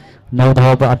चंदर 9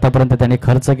 धावा आतापर्यंत त्यांनी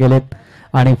खर्च केलेत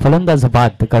आणि फलंदाज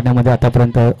बाद करण्यामध्ये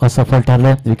आतापर्यंत असफल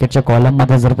ठरले. विकेटच्या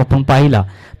कॉलममध्ये जर आपण पाहिला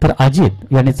तर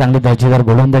अजित यांनी चांगली दर्जेदार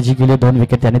गोलंदाजी केली, 2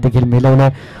 विकेट त्यांनी देखील मिळवले.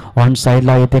 ऑन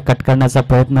साईडला येथे कट करण्याचा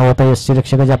प्रयत्न होता.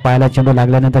 यष्टीरक्षकाच्या पायाला चेंडू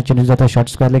लागल्यानंतर चेंडू जातो शॉर्ट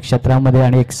स्क्वेअर लेग क्षेत्रामध्ये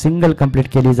आणि एक सिंगल कंप्लीट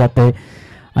केली जाते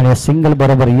आणि या सिंगल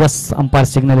बरोबर यस अंपायर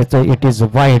सिग्नल येतो. इट इज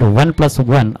वाईड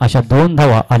 1+1 अशा 2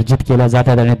 धावा अर्जित केल्या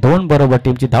जातात आणि 2 बरोबर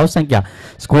टीमची धावसंख्या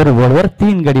स्कोर बोर्डवर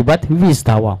 3 गडी बाद 20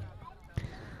 धावा.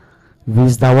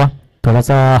 20 धावा.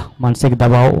 थोडासा मानसिक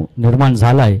दबाव निर्माण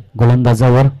झालाय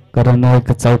गोलंदाजावर, कारण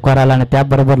एक चौकार आला आणि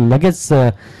त्याबरोबर लगेच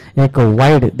एक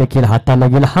वाईड देखील हाताला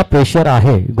गेला. हा प्रेशर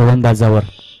आहे गोलंदाजावर.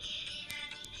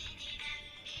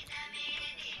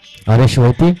 हरीश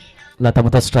वैती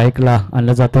लतामता स्ट्राईकला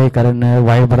आणलं जातंय, कारण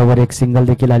वाईड बरोबर एक सिंगल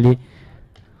देखील आली.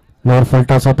 लोअर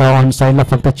फलटॉस होता. ऑन साईडला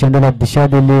फक्त चेंडूला दिशा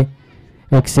दिली,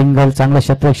 एक सिंगल. चांगलं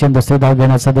क्षेत्ररक्षण, दुसरी धाव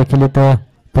घेण्याचा देखील इथं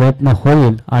प्रयत्न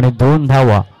होईल आणि 2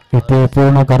 धावा इथे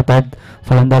पूर्ण करतायत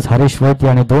फलंदाज हरीश वैती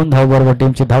आणि 2 धाव बरोबर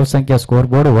टीमची धावसंख्या स्कोर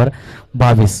बोर्डवर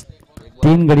 22.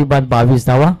 3 गडी बाद 22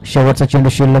 धावा. शेवटचा चेंडू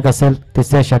शिल्लक असेल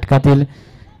तिसऱ्या षटकातील.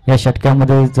 या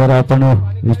षटकामध्ये जर आपण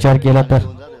विचार केला तर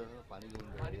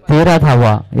 13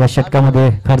 धावा या षटकामध्ये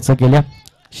खर्च केल्या.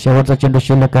 शेवटचा चेंडू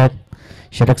शिल्लक आहे.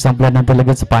 षटक संपल्यानंतर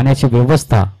लगेच पाण्याची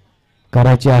व्यवस्था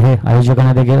करायची आहे.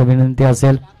 आयोजकांना देखील विनंती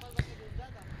असेल.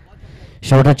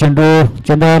 शेवटचा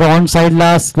चेंडू ऑन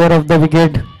साईडला स्क्वेअर ऑफ द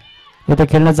विकेट इथे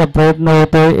खेळण्याचा प्रयत्न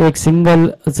होतोय. एक सिंगल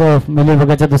मिली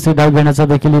बघायचा, दुसरी डाव घेण्याचा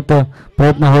देखील इथं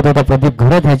प्रयत्न होत होता प्रदीप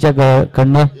घरत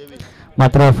ह्याच्याकडनं,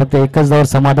 मात्र फक्त एकच धावावर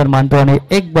समाधान मानतो आणि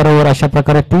 1 बरोबर अशा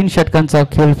प्रकारे 3 षटकांचा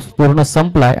खेळ पूर्ण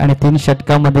संपलाय आणि 3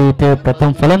 षटकामध्ये इथे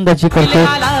प्रथम फलंदाजी करतो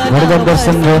घोडबंदर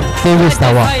संघ 23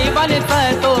 धावा.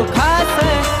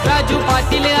 राजू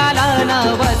पाटील आला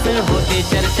नावात होते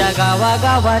चर्चा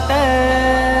गावागावात,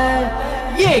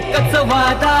 एकच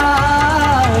वादा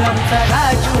आमचा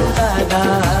राजू दादा,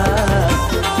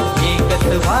 एकच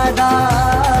वादा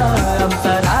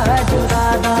आमचा राजू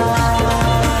दादा,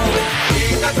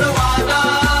 एकच वादा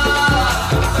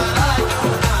आमचा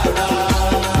राजू दादा,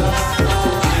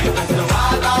 एकच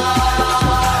वादा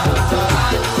आमचा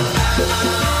राजू दादा.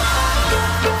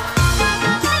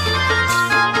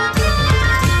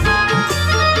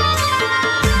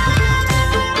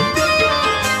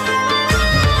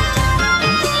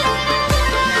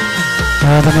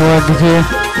 धन्यवाद.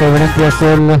 विनंती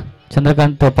असेल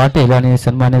चंद्रकांत पाटील आणि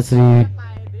सन्मान्य श्री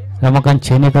रमाकांत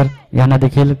छेनेकर यांना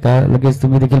देखील लगेच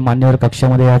तुम्ही देखील मान्यवर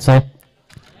कक्षामध्ये यायचं आहे.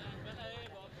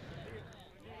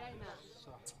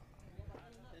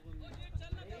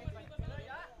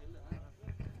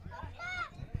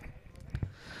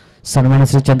 सन्मान्य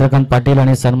श्री चंद्रकांत पाटील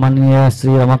आणि सन्माननीय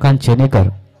श्री रमाकांत छेनेकर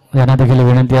यांना देखील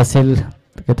विनंती असेल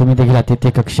की तुम्ही देखील अतिथी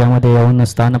कक्षामध्ये येऊन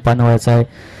स्थान पानवायचं आहे.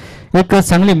 एक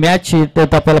चांगली मॅच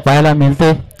इथं आपल्याला पाहायला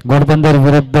मिळते. घोडबंदर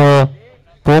विरुद्ध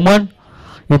पोमन.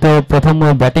 इथं प्रथम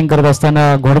बॅटिंग करत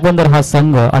असताना घोडबंदर हा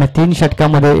संघ आणि 3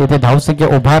 षटकामध्ये इथे धावसंख्या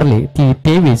उभारली ती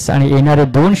 23 आणि येणारे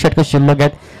 2 षटक शिल्लक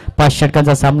आहेत. 5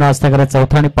 षटकांचा सामना असता करत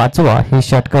चौथा आणि 5वा हे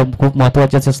षटक खूप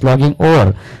महत्वाचे. स्लॉगिंग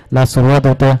ओव्हरला सुरुवात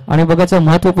होते आणि बघायचं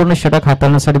महत्वपूर्ण षटक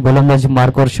हाताळण्यासाठी गोलंदाजी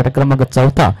मार्कवर षटक क्रमांक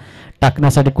 4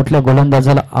 टाकण्यासाठी कुठल्या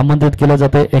गोलंदाजाला आमंत्रित केलं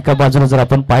जातं. एका बाजूला जर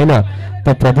आपण पाहिलं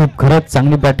तर प्रदीप घरत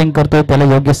चांगली बॅटिंग करतोय, त्याला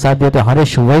योग्य साथ देतो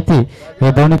हरीश वैती.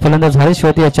 हे दोन्ही फलंदाज हरीश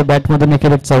वैती याच्या बॅटमधून एक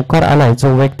चौकार आलाय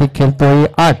जो वैयक्तिक खेळतोय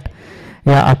 8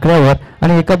 या आकड्यावर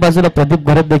आणि एका बाजूला प्रदीप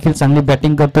घरत देखील चांगली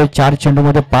बॅटिंग करतोय. 4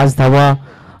 चेंडूमध्ये 5 धावा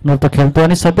तो खेळतोय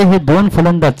आणि सध्या हे 2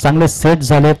 फलंदाज चांगले सेट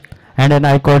झालेत. हँड अँड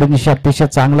आय कोऑर्डिनेशन अतिशय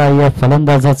चांगला आहे या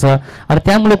फलंदाजाचं आणि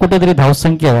त्यामुळे कुठेतरी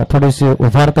धावसंख्या थोडीशी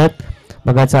उभारत आहेत.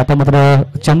 बघायचं आता मात्र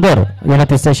चंदर याला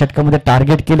तिसऱ्या षटकामध्ये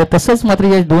टार्गेट केलं. तसंच मात्र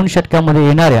या 2 षटकामध्ये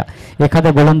येणाऱ्या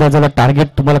एखाद्या गोलंदाजाला टार्गेट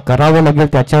तुम्हाला करावं लागेल,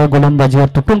 त्याच्या गोलंदाजीवर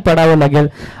तुटून पडावं लागेल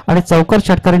आणि चौकार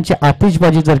षटकारांची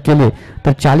आतिषबाजी जर केली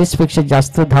तर 40 पेक्षा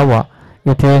जास्त धावा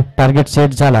इथे टार्गेट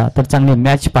सेट झाला तर चांगली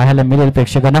मॅच पाहायला मिळेल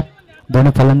प्रेक्षकांना.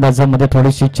 दोन्ही फलंदाजांमध्ये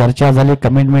थोडीशी चर्चा झाली,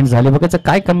 कमिटमेंट झाली. बघायचं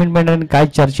काय कमिटमेंट आणि काय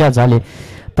चर्चा झाली.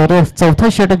 तर चौथा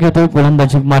षटक येतो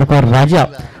गोलंदाजी मार्कवर राजा.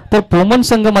 तर पोमन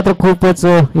संघ मात्र खूपच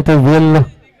इथे वेल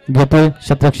घेतोय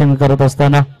क्षेत्ररक्षण करत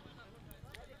असताना.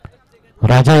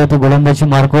 राजा येतो गोलंदाजी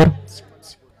मार्कवर.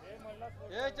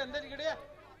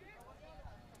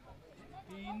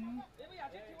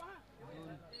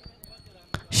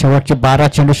 शेवटचे 12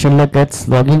 चेंडू शिल्लक आहेत.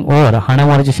 स्लॉगिंग ओव्हर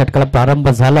हाणामारीच्या षटकाला प्रारंभ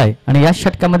झालाय आणि या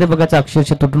षटकामध्ये बघायचं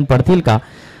अक्षरशः तुटून पडतील का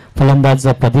फलंदाज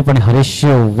प्रदीप आणि हरीश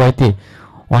वैते.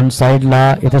 ऑन साईडला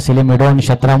इथं सिली मिडॉन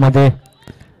क्षेत्रामध्ये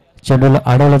चेंडूला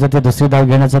अडवलं जाते. दुसरी धाव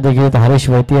घेण्याचा देखील हरीश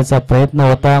वैती याचा प्रयत्न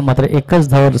होता, मात्र एकच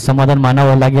धाव समाधान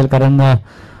मानावं लागेल कारण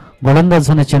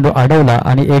गोलंदाजाने चेंडू अडवला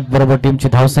आणि 1 बरोबर टीमची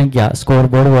धावसंख्या स्कोअर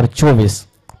बोर्डवर 24.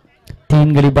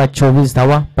 3 गडी बाद 24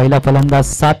 धावा. पहिला फलंदाज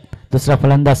 7, दुसरा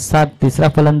फलंदाज 7, तिसरा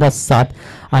फलंदाज 7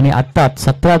 आणि आता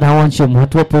 17 धावांची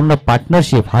महत्वपूर्ण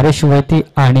पार्टनरशिप हरीश वैती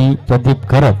आणि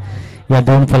प्रदीप घरत या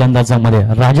दोन फलंदाजांमध्ये.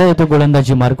 राजा येतो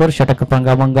गोलंदाजी मार्गावर. षटक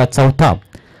क्रमांक चौथा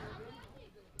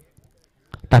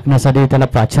टाकण्यासाठी त्याला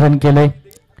प्राचरण केलंय.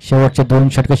 शेवटचे 2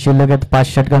 षटक शिल्लक आहेत.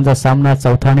 5 षटकांचा सामना.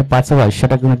 चौथा आणि 5वा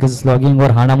षटक नक्कीच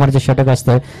लॉगिंगवर हाणामारचे षटक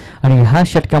असतं आणि ह्या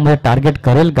षटकामध्ये टार्गेट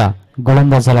करेल का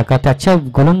गोलंदाजाला, का त्याच्या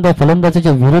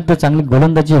फलंदाजाच्या विरुद्ध चांगली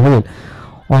गोलंदाजी होईल.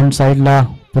 ऑन साईडला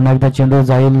पुन्हा एकदा चेंडू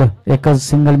जाईल. एकच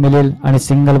सिंगल मिळेल आणि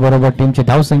सिंगल बरोबर टीमची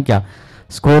धावसंख्या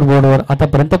स्कोअर बोर्डवर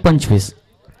आतापर्यंत 25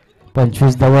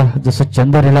 धावा. जसं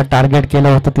चंदर याला टार्गेट केलं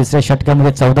होतं तिसऱ्या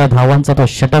षटकामध्ये 14 धावांचा तो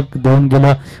षटक देऊन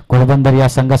गेलं. घोडबंदर या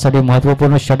संघासाठी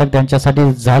महत्वपूर्ण षटक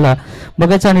त्यांच्यासाठी झाला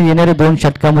बघायचं आणि येणाऱ्या 2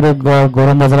 षटकामध्ये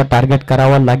गोलंदाजाला टार्गेट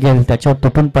करावं लागेल, त्याच्यावर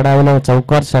तुटून पडावं,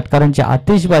 चौकार षटकारांची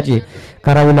आतिषबाजी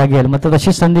करावी लागेल. मात्र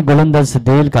तशी संधी गोलंदाज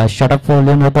देईल का. षटक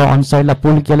लेन होतं. ऑन साईडला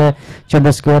पूल केलं.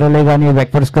 चेंडू स्क्वेअर लेग आणि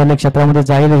बॅकवर्ड स्क्वेअर लेग क्षेत्रामध्ये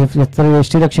जाईल.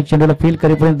 यष्टीरक्षक चेंडूला फील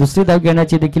करेपर्यंत दुसरी धाव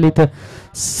घेण्याची देखील इथं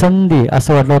संधी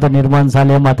असं वाटलं होतं निर्माण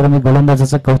झाले. मात्र मी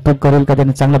गोलंदाजाचं कौतुक करेल का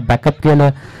त्याने चांगलं बॅकअप केलं.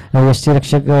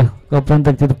 यष्टीरक्षक पर्यंत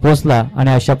तिथे पोहोचला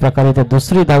आणि अशा प्रकारे ते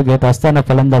दुसरी धाव घेत असताना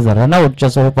फलंदाज रनआउटच्या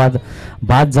स्वरूपात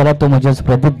बाद झाला. तो म्हणजेच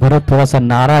प्रदीप घरत थोडासा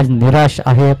नाराज निराश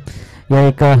आहे. या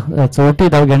एका चौथी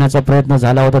धाव घेण्याचा प्रयत्न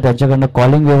झाला होता, त्यांच्याकडनं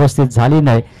कॉलिंग व्यवस्थित झाली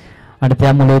नाही आणि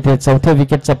त्यामुळे ते चौथ्या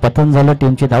विकेटचं पतन झालं.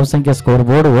 टीमची धावसंख्या स्कोअर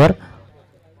बोर्डवर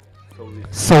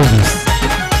 26.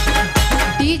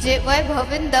 DJ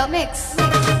Vaibhav in the mix.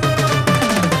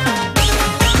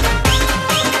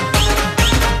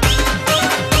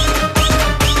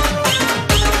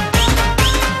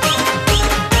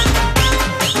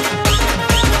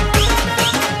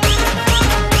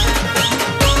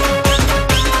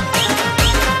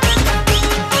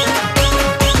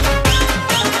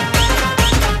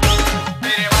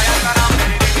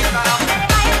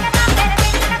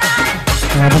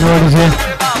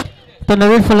 तो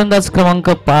नवीन फलंदाज क्रमांक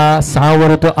 6 वर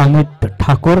होतो अमित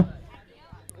ठाकूर.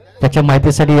 त्याच्या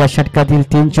माहितीसाठी या षटकातील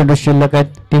 3 चेंडू शिल्लक आहेत.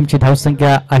 टीमची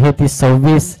धावसंख्या आहे ती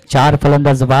 26. 4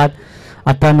 फलंदाज बाद.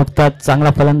 आता नुकताच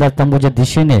चांगला फलंदाज तंबूच्या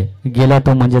दिशेने गेला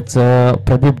तो म्हणजेच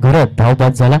प्रदीप घरत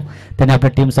धावबाद झाला. त्याने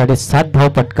आपल्या टीमसाठी 7 धाव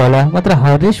पटकावल्या. मात्र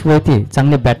हरीश वैती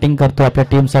चांगली बॅटिंग करतो आपल्या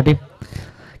टीमसाठी.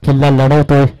 किल्ला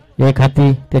लढवतोय. एक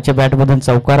हाती त्याच्या बॅटमधून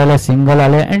चौकार आले, सिंगल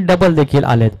आले आणि डबल देखील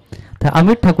आलेत. तर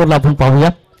अमित ठाकूरला आपण पाहूया.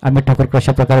 अमित ठाकूर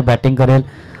कशा प्रकारे बॅटिंग करेल.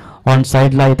 ऑन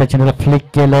साईडला इथं चेंडूला फ्लिक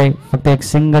केलंय. फक्त एक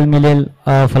सिंगल मिळेल.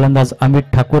 फलंदाज अमित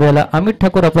ठाकूर याला. अमित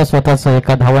ठाकूर आपला स्वतःचं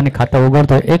एका धावाने खातं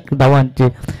उघडतोय. 1 धावांची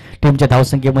टीमच्या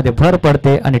धावसंख्येमध्ये भर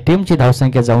पडते आणि टीमची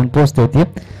धावसंख्या जाऊन पोहोचते ती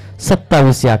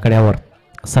 27 या आकड्यावर.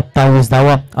 27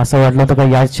 धावा. असं वाटलं होतं का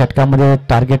या षटकामध्ये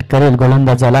टार्गेट करेल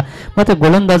गोलंदाजाला, मात्र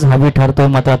गोलंदाज हवी ठरतोय.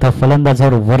 मात्र आता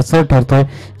फलंदाजावर वरचढ ठरतोय.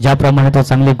 ज्याप्रमाणे तो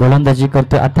चांगली गोलंदाजी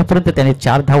करतोय आतापर्यंत त्याने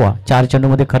 4 धावा 4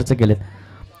 चेंडूमध्ये खर्च केलेत.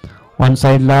 ऑन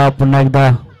साईडला पुन्हा एकदा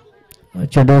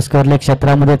चेंडू स्क्वेअर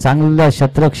क्षेत्रामध्ये चांगलं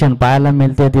क्षेत्ररक्षण पाहायला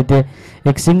मिळते. तिथे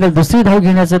एक सिंगल दुसरी धाव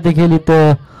घेण्याचा देखील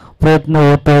इथं प्रयत्न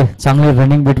होतोय. चांगली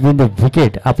रनिंग बिटवीन द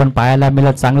विकेट आपण पाहायला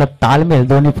मिळालं. चांगला ताळमेळ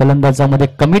दोन्ही फलंदाजामध्ये.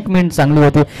 कमिटमेंट चांगली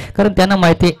होती कारण त्यांना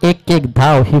माहिती आहे एक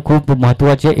धाव ही खूप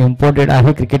महत्वाची इम्पॉर्टंट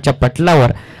आहे क्रिकेटच्या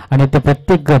पटलावर आणि ते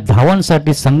प्रत्येक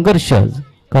धावांसाठी संघर्ष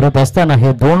करत असताना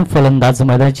हे 2 फलंदाज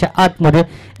मैदानाच्या आतमध्ये.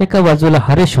 एका बाजूला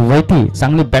हरीश वैती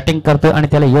चांगली बॅटिंग करतोय आणि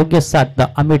त्याला योग्य साथ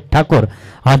अमित ठाकूर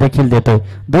हा देखील देतोय.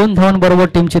 2 धावांबरोबर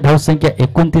टीमची धावसंख्या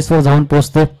 29 वर जाऊन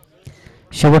पोहोचते.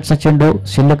 शेवटचा चेंडू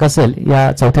शिल्लक असेल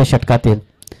या चौथ्या षटकातील.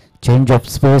 चेंज ऑफ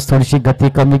स्पेस थोडीशी गती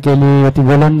कमी केली होती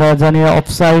गोलंदाजाने.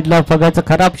 ऑफ साईडला बघायचं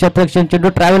खराब क्षेत्ररक्षण. चेंडू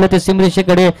ट्रॅव्हल होते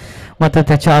सीमरेषेकडे, मात्र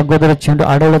त्याच्या अगोदर चेंडू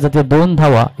अडवला जाते. 2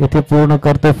 धावा येथे पूर्ण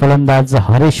करतोय फलंदाज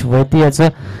हरीश वैती याचं.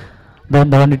 2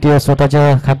 धावांनी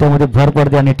स्वतःच्या खात्यामध्ये भर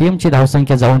पडते आणि टीमची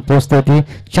धावसंख्या जाऊन पोहोचते ती.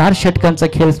 4 षटकांचा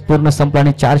खेळ पूर्ण संपला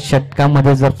आणि 4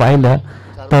 षटकांमध्ये जर पाहिलं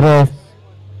तर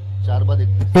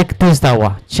 31 धावा.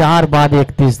 4 बाद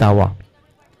 31 धावा.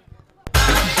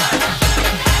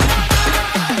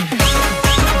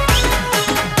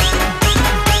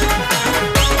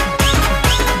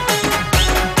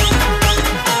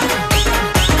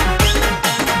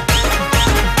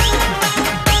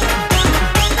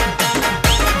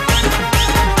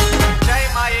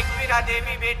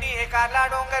 देवी बेटी है कारला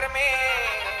डोंगर में.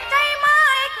 जय मां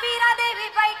एक वीरा देवी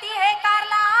बैठी है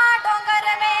कारला डोंगर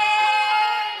में.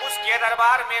 उसके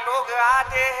दरबार में लोग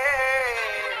आते हैं.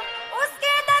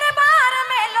 उसके दरबार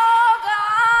में लोग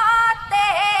आते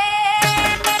हैं.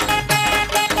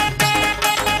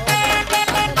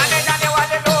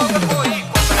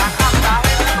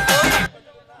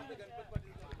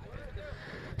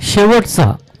 शेवटचा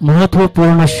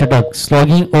महत्वपूर्ण षटक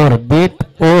स्लॉगिंग ओव्हर देत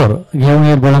ओव्हर घेऊन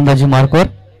येईल गोलंदाजी मार्कवर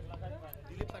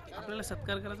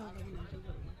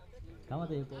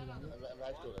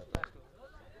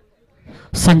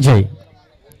संजय.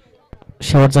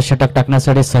 शेवटचा षटक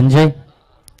टाकण्यासाठी संजय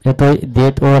येतोय.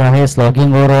 देत ओव्हर आहे,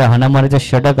 स्लॉगिंग ओव्हर आहे, हाणामारीचे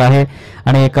षटक आहे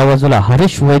आणि एका बाजूला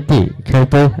हरीश वैद्य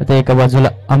खेळतोय तर एका बाजूला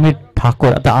अमित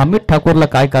ठाकूर. आता अमित ठाकूरला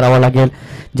काय करावं लागेल,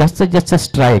 जास्तीत जास्त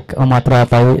स्ट्राईक मात्र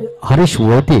आता हरीश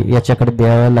वैद्य याच्याकडे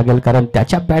द्यावं लागेल कारण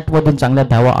त्याच्या बॅटमधून चांगल्या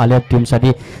धावा आल्या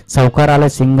टीमसाठी. चौकार आला,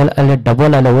 सिंगल आले,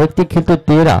 डबल आलं. वैयक्तिक खेळतो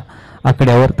 13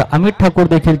 आकड्यावर तर अमित ठाकूर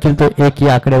देखील खेळतो 1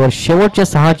 या आकड्यावर. शेवटचे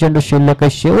 6 चेंडू शिल्लक आहे.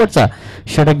 शेवटचा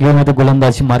षटक घेऊन येतो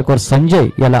गोलंदाजी मार्कवर संजय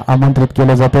याला आमंत्रित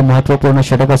केलं जातं. महत्वपूर्ण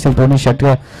षटक असेल, दोन्ही षटक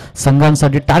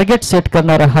संघांसाठी टार्गेट सेट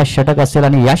करणारा हा षटक असेल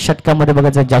आणि या षटकामध्ये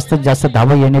बघायचं जास्तीत जास्त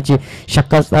धावा येण्याची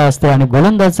शक्यता असते आणि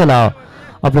गोलंदाजाला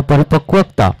आपली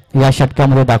परिपक्वता या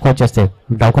षटकामध्ये दाखवायची असते.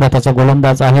 डावखरा त्याचा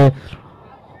गोलंदाज आहे.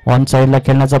 ऑन साइडला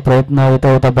खेळण्याचा प्रयत्न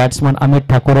येतो होता बॅट्समन अमित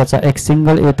ठाकूर याचा एक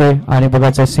सिंगल येतोय आणि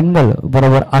बघायचं सिंगल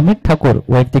बरोबर अमित ठाकूर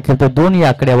वैयक्तिक खेळतो 2 या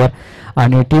आकड्यावर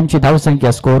आणि टीमची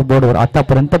धावसंख्या स्कोअर बोर्डवर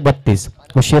आतापर्यंत 32.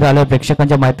 उशीर आल्या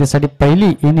प्रेक्षकांच्या माहितीसाठी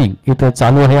पहिली इनिंग इथं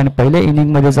चालू आहे आणि पहिल्या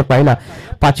इनिंग मध्ये जर पाहिला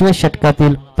 5व्या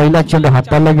षटकातील पहिला चेंडू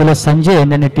हाताळला गेला संजय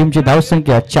यांनी टीमची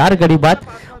धावसंख्या 4 गडी बाद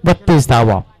 32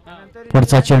 धावा.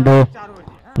 पुढचा चेंडू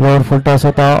ओव्हर फुलटॉस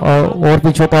होता, ओव्हर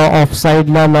पिच होता ऑफ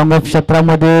साइडला लॉंग ऑफ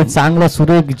क्षेत्रामध्ये चांगला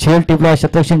सुरेख झेल टिपला,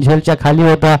 शतरक्षण झेलच्या खाली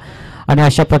होता आणि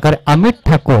अशा प्रकारे अमित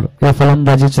ठाकूर या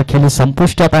फलंदाजीची खेळी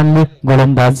संपुष्टात आणली.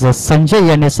 गोलंदाज संजय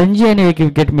याने एक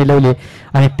विकेट मिळवली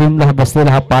आणि टीमला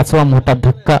बसलेला हा 5वा मोठा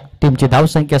धक्का. टीमची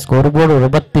धावसंख्या स्कोअर बोर्डवर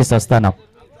 32 असताना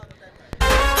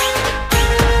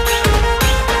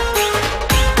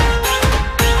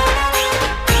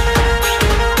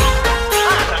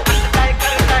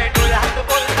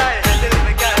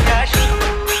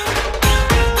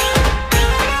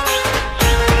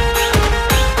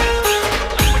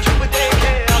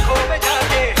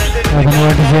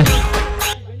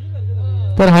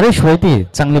तर हरीश वैद्य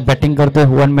चांगली बॅटिंग करतोय.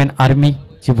 1 मॅन आर्मी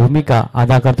ची भूमिका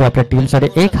अदा करतोय आपल्या टीमसाठी.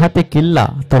 एक हाती किल्ला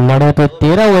तो लढवतोय.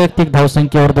 13 वैयक्तिक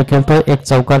धावसंख्येवर तो खेळतोय. एक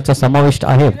चौकारचा समाविष्ट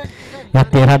आहे या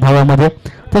 13 धावामध्ये.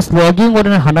 तर स्लॉगिंग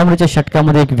वरून हाणामारीच्या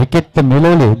षटकामध्ये एक विकेट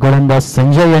मिळवली गोलंदाज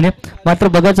संजय याने. मात्र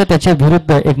बघायचं त्याच्या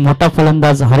विरुद्ध एक मोठा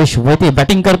फलंदाज हरीश वैद्य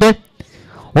बॅटिंग करतोय.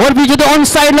 ओव्हर पिच होतो ऑन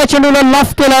साइडला चेंडूला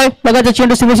लॉफ केलाय. बघायचं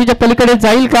चेंडू सीमेच्या पलीकडे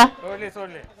जाईल का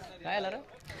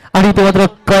आणि ते मात्र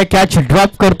काय कॅच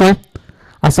ड्रॉप करतोय.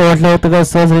 असं वाटलं होतं का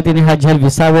सहजरीतीने हा झेल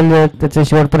विसावेल, त्याच्या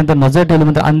शेवटपर्यंत नजर ठेवली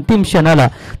मात्र अंतिम क्षणाला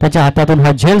त्याच्या हातातून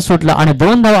हा झेल सुटला आणि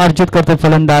 2 धावा अर्जित करतोय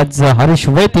फलंदाज हरीश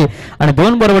वैद्य आणि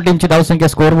 2 बरोबर टीमची धावसंख्या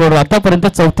स्कोअर बोर्ड आतापर्यंत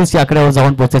 34 या आकड्यावर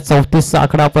जाऊन पोहोचते. 34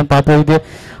 आकडा आपण पाहतोय इथे.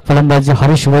 फलंदाज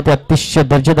हरीश वैद्य अतिशय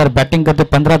दर्जेदार बॅटिंग करतोय.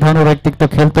 15 धावांवर वैयक्तिक तो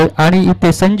खेळतोय आणि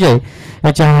इथे संजय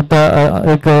याच्या हातात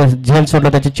एक झेल सोडला.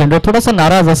 त्याचे चेंडू थोडासा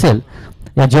नाराज असेल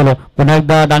या झेल. पुन्हा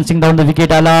एकदा डान्सिंग डाऊन द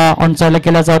विकेट आला, ऑन साइडला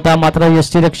केल्याचा होता मात्र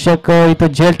यष्टीरक्षक इथे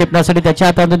झेल टिपण्यासाठी त्याच्या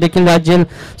हातातून देखील हा झेल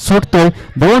सुटतोय.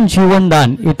 2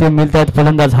 जीवनदान इथे मिळत आहेत.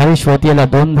 फलंदाज हरीश वैद्य याला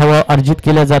 2 धावा अर्जित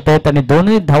केल्या जात आहेत आणि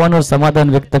दोन्ही धावांवर समाधान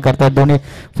व्यक्त करतात दोन्ही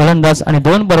फलंदाज आणि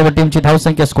 2 बरोबर टीमची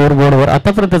धावसंख्या स्कोअर बोर्डवर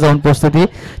आतापर्यंत जाऊन पोहोचते ती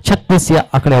 36 या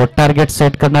आकड्यावर. टार्गेट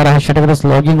सेट करणारा हा षटक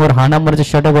स्लॉगिंगवर हाणामारीचे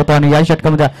षटक होता आणि या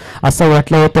षटकामध्ये असं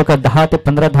वाटलं होतं का 10 ते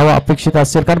 15 धावा अपेक्षित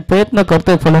असेल कारण प्रयत्न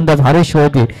करतोय फलंदाज हरीश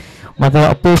वैद्य मात्र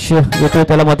अपयश येतोय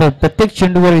त्याला. मात्र प्रत्येक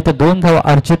चेंडूवर इथे 2 धावा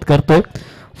अर्जित करतोय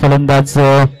फलंदाज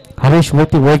हरीश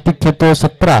वैद्य. वैयक्तिक खेळतो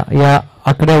 17 या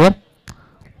आकड्यावर.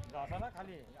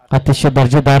 अतिशय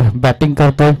दर्जेदार बॅटिंग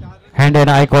करतोय. हँड अँड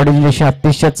आय कोऑर्डिनेशन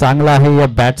अतिशय चांगला आहे या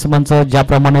बॅट्समनचं.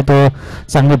 ज्याप्रमाणे तो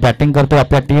चांगली बॅटिंग करतोय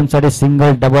आपल्या टीमसाठी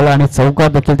सिंगल डबल आणि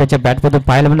चौकार देखील त्याच्या बॅटमधून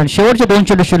पाहायला मिळणार. शेवटचे 2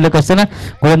 चेंडू शिल्लक असताना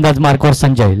गोलंदाज मार्कवर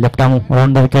Sanjay left arm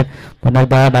round the wicket. पुन्हा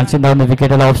एकदा डान्सिंग डाऊन द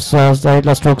विकेटला ऑफ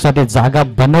साइडला स्ट्रोकसाठी जागा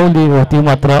बनवली होती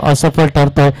मात्र असफल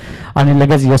ठरतोय आणि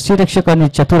लगेच यष्टीरक्षकांनी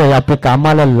चतुराई आपल्या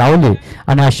कामाला लावली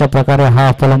आणि अशा प्रकारे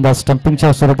हा फलंदाज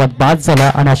स्टंपिंगच्या स्वरूपात बाद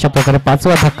झाला आणि अशा प्रकारे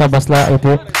 5वा धक्का बसला.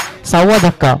 इथे 6वा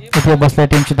धक्का इथे बसल्या.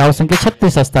 टीमची धावसंख्या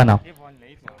 36 असताना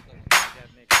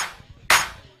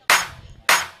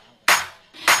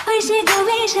पैसे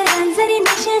गोवेश जरी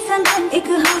नशे संगन एक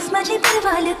हौस माझे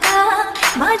घरवाल का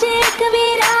माझे एक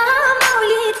वीरा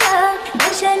माऊलीचा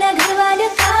दर्शन घरवाल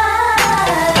का.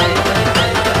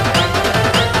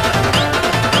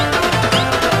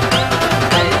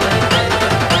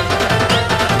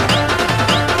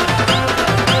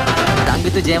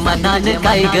 तुझे मनाने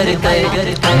काय करताय.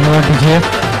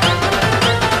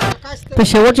 तर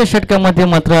शेवटच्या षटकामध्ये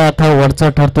मात्र आता वरचा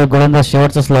ठरतोय गोलंदाज.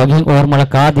 शेवटचा स्लॉगिंग ओव्हर मला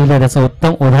का दिलं त्याचं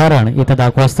उत्तम उदाहरण इथं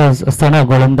दाखवत असताना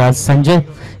गोलंदाज संजय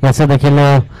याचं देखील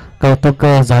कौतुक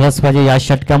झालंच पाहिजे या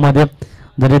षटकामध्ये.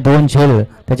 जरी 2 झेल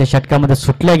त्याच्या षटकामध्ये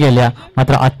सुटल्या गेल्या,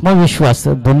 मात्र आत्मविश्वास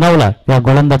दुणावला या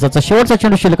गोलंदाजाचा. शेवटचा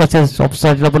चेंडू शिल्लक असेल,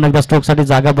 ऑफसाईडला पण एकदा स्ट्रोकसाठी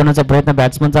जागा बनवण्याचा प्रयत्न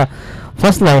बॅट्समनचा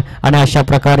फसलाय आणि अशा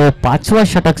प्रकारे 5वा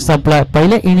षटक संपला.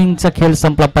 पहिल्या इनिंगचा खेळ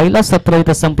संपला, पहिला सत्र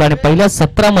इथं संपला आणि पहिल्या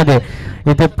सत्रामध्ये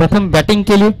इथे प्रथम बॅटिंग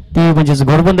केली ती म्हणजेच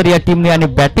घोडबंदर या टीमने आणि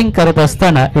बॅटिंग करत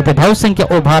असताना इथे धावसंख्या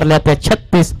उभारल्या त्या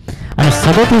 36 आणि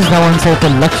 37 धावांचं इथे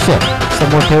लक्ष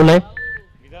समोर ठेवलंय.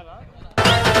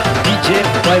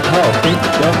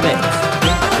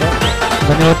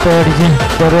 धन्यवाद डीजे.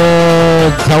 तर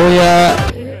जाऊया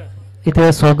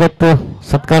इथे स्वागत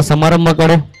सत्कार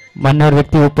समारंभाकडे. मान्यवर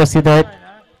व्यक्ती उपस्थित आहेत.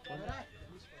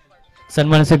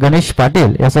 सन्मान श्री गणेश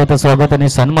पाटील याचा इथं स्वागत आणि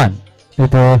सन्मान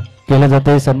इथं केलं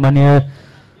जाते. सन्माननीय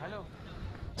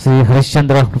श्री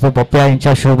हरिश्चंद्र पप्प्या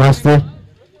यांच्या शुभ हस्ते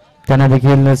त्यांना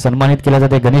देखील सन्मानित केलं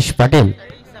जाते. गणेश पाटील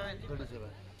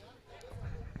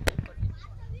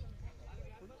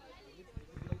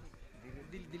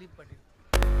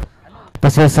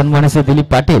तसेच सन्माननीय दिलीप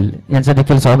पाटील यांचं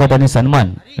देखील स्वागत आणि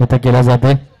सन्मान इथं केला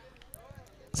जाते.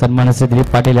 सन्माननीय दिलीप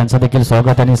पाटील यांचं देखील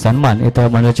स्वागत आणि सन्मान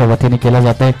इथं मंडळाच्या वतीने केला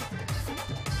जाते.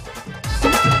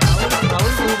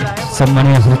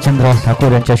 सन्माननीय हरिश्चंद्र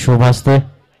ठाकूर यांच्या शुभ हस्ते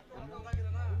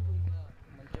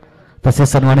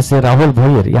तसेच सन्माननीय श्री राहुल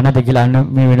भोईर यांना देखील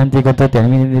मी विनंती करतो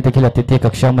त्यांनी देखील अतिथी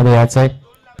कक्षामध्ये यायचं आहे.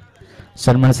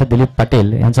 सन्माननीय दिलीप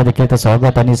पाटील यांचा देखील इथं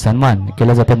स्वागत आणि सन्मान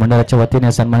केला जाते मंडळाच्या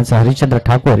वतीने. सन्माननीय हरिश्चंद्र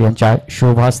ठाकूर यांच्या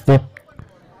शुभ हस्ते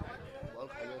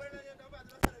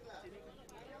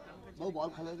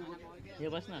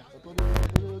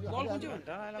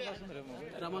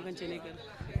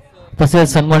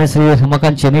तसेच सन्माननीय श्री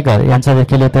रमाकांत चेनेकर यांचा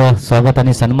देखील इथं स्वागत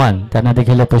आणि सन्मान त्यांना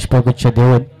देखील पुष्पगुच्छ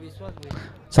देऊन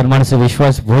सन्माननीय श्री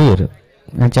विश्वास भोईर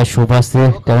यांच्या शुभ हस्ते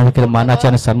त्यांना देखील मानाच्या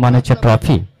आणि सन्मानाच्या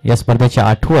ट्रॉफी या स्पर्धेची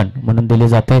आठवण म्हणून दिली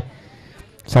जाते.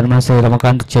 सन्माननीय श्री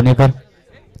रमाकांत चेनेकर.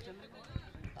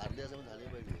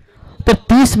 तर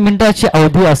 30 मिनिटाची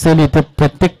अवधी असेल इथे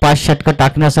प्रत्येक 5 षटकं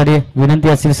टाकण्यासाठी विनंती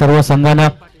असेल सर्व संघांना.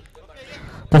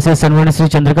 तसेच सन्माननीय श्री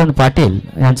चंद्रकांत पाटील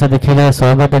यांचा देखील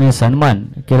स्वागत आणि सन्मान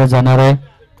केलं जाणार आहे.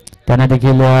 त्यांना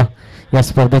देखील या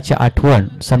स्पर्धेची आठवण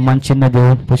सन्मान चिन्ह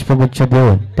देऊन पुष्पगुच्छ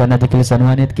देऊन त्यांना देखील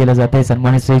सन्मानित केलं जाते.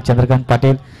 सन्मानित श्री चंद्रकांत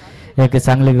पाटील एक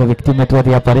चांगले व्यक्तिमत्व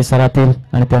या परिसरातील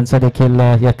आणि त्यांचं देखील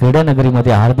या क्रीडा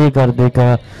नगरीमध्ये हार्दिक हार्दिक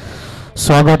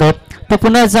स्वागत आहे. तर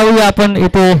पुन्हा जाऊया आपण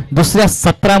इथे दुसऱ्या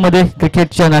सत्रामध्ये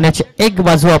क्रिकेटच्या नाण्याची एक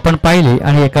बाजू आपण पाहिली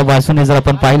आणि एका बाजूने जर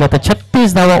आपण पाहिलं तर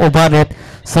 36 धावा उभारल्यात.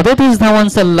 37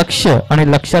 धावांचं लक्ष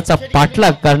आणि लक्ष्याचा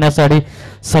पाठलाग करण्यासाठी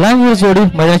सलामीवीर जोडी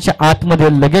मैदानाच्या आतमध्ये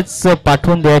लगेच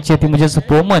पाठवून द्यायची ती म्हणजेच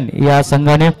पोमन या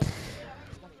संघाने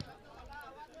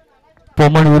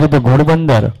पोमन विरुद्ध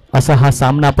घोडबंदर असा हा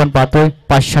सामना आपण पाहतोय.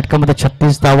 5 षटकामध्ये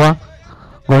 36 धावा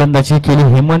गोलंदाजी केली.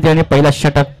 हेमंत यांनी पहिला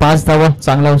षटक 5 धावा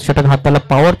चांगला षटक हाताला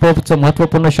पॉवर प्लेचं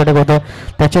महत्वपूर्ण षटक होतं.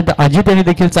 त्याच्यानंतर अजित यांनी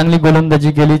देखील चांगली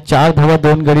गोलंदाजी केली. 4 धावा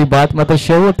 2 गडी बाद.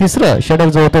 मात्र तिसरं षटक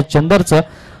जो होतं चंदरचं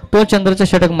तो चंद्रचं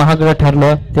षटक महागडं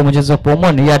ठरलं ते म्हणजे जो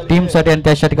पोमन या टीमसाठी आणि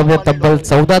त्या षटकामध्ये तब्बल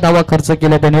 14 धावा खर्च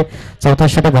केल्या त्याने. चौथा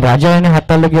षटक राजा याने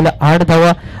हाताळलं गेलं 8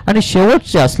 धावा आणि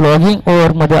शेवटच्या स्लॉगिंग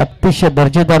ओव्हरमध्ये अतिशय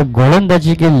दर्जेदार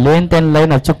गोलंदाजी केली. लेंथ अँड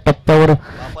लाईन अचूक टप्प्यावर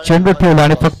चेंडू ठेवला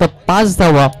आणि फक्त 5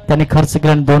 धावा त्यांनी खर्च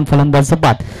केल्या आणि 2 फलंदाज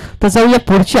बाद. तर जाऊया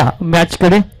पुढच्या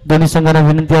मॅचकडे. दोन्ही संघांना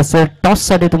विनंती असेल टॉस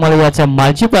साठी तुम्हाला याचा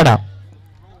मालजीपाडा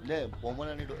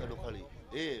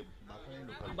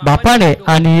बापाने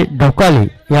आणि ढोकाली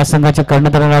या संघाच्या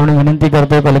कर्णधारांना विनंती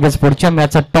करतोय की लगेच पुढच्या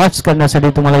मॅचचा टॉस करण्यासाठी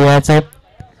तुम्हाला यायचं आहे.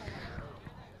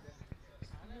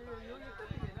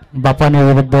 बापाने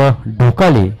विरुद्ध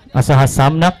ढोकाली असा हा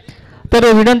सामना.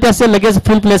 तर विनंती असेल लगेच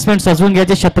फुल प्लेसमेंट सजवून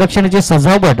घ्यायचे. क्षेत्ररक्षणाची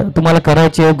सजावट तुम्हाला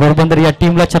करायची. घोडबंदर या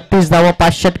टीमला 36 धावा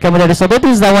 5 षटकामध्ये आणि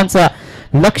 37 धावांचा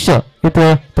लक्ष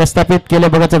इथे प्रस्थापित केलं.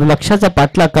 बघायचं लक्षाचा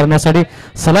पाठलाग करण्यासाठी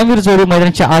सलामीर जोडी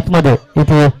मैदानाच्या आतमध्ये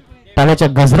इथे टाळ्याच्या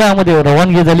गजरामध्ये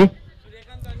रवानगी झाली.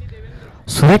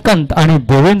 सूर्यकांत आणि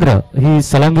देवेंद्र ही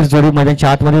सलामीर जोडी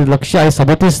मैदानाच्या आतमध्ये लक्ष आहे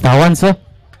 37 धावांचं.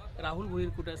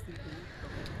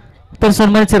 तर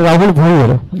सन्मानित राहुल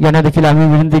भोईर यांना देखील आम्ही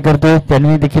विनंती करतो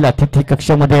त्यांनी देखील अतिथी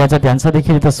कक्षामध्ये यायचं. त्यांचं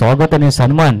देखील इथं स्वागत आणि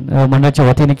सन्मान मंडळाच्या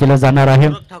वतीने केलं जाणार आहे.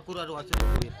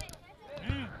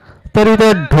 तर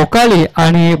इथे ढोकाळी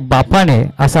आणि बापाने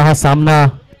असा हा सामना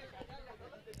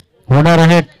होणार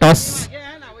आहे. टॉस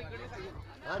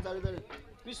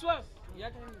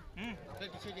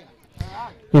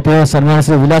इथे सन्मानित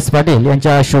विलास पाटील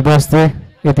यांच्या शुभ हस्ते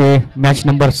इथे मॅच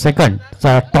नंबर 2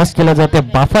 चा टॉस केला जाते.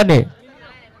 बापाने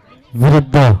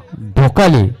विरुद्ध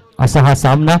ढोकाली असा हा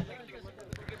सामना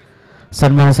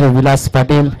सन्मानित विलास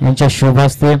पाटील यांच्या शुभ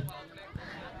हस्ते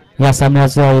या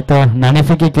सामन्याचं इथं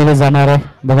नाणेफेकी केली जाणार आहे.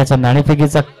 बघायचा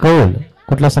नाणेफेकीचा कौल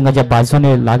कुठल्या संघाच्या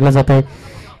बाजूने लागला जात आहे.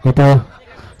 इथं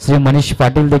श्री मनीष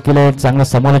पाटील देखील आहेत, चांगला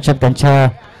समालोचक, त्यांच्या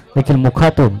देखील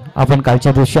मुखातून आपण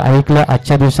कालच्या दिवशी ऐकलं,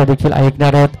 आजच्या दिवसात देखील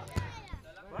ऐकणार आहोत.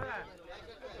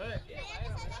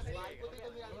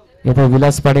 येथे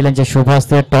विलास पाटील यांच्या शुभ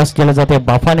हस्ते टॉस केला जाते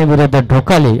बाफाने विरुद्ध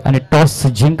ढोकाले आणि टॉस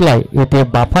जिंकलाय येथे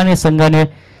बाफाने संघाने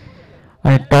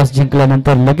आणि टॉस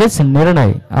जिंकल्यानंतर लगेच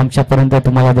निर्णय आमच्यापर्यंत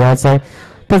तुम्हाला द्यायचा आहे.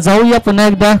 तर जाऊया पुन्हा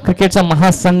एकदा क्रिकेटचा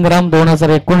महासंग्राम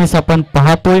 2019 आपण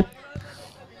पाहतोय.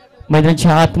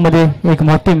 मैदानाच्या आतमध्ये एक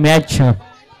मोठी मॅच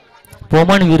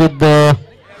पोमन विरुद्ध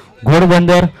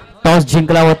घोडबंदर. टॉस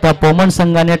जिंकला होता पोमन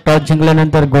संघाने. टॉस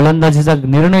जिंकल्यानंतर गोलंदाजीचा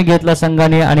निर्णय घेतला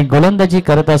संघाने आणि गोलंदाजी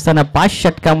करत असताना 5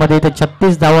 षटकामध्ये ते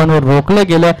 36 धावांवर रोखलं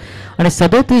गेलं आणि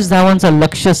 37 धावांचं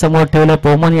लक्ष समोर ठेवलं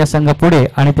पोमन या संघापुढे.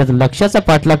 आणि त्याचा लक्ष्याचा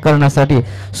पाठलाग करण्यासाठी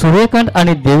सूर्यकांत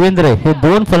आणि देवेंद्र हे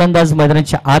 2 फलंदाज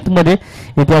मैदानाच्या आतमध्ये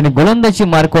येते आणि गोलंदाजी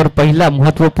मार्कवर पहिला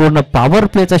महत्वपूर्ण पॉवर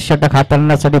प्लेचा षटक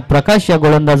हाताळण्यासाठी प्रकाश या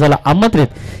गोलंदाजाला आमंत्रित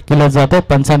केलं जातं.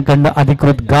 पंचांकडनं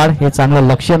अधिकृत गार्ड हे चांगलं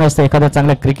लक्षण असतं एखाद्या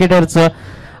चांगल्या क्रिकेटरचं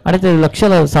आणि ते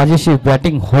लक्षाला साजेशी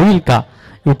बॅटिंग होईल का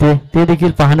इथे ते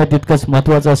देखील पाहणं तितकंच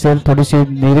महत्त्वाचं असेल. थोडीशी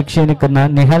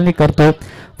निहाळणी करतो.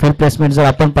 फुल प्लेसमेंट जर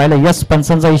आपण पाहिलं यस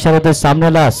पंचांचा इशारा तर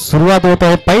सामन्याला सुरुवात होत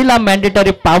आहे. पहिला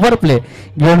मॅन्डेटरी पॉवर प्ले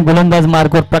घेऊन गोलंदाज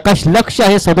मार्कवर प्रकाश. लक्ष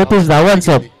आहे 37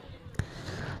 धावांचं.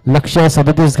 लक्ष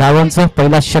 37 धावांचं.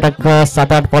 पहिला षटक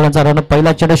 7-8 बॉलांचा रन.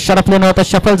 पहिला चेंडू शरफलेन होता,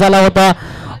 सफल झाला होता.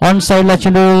 ऑन साइडला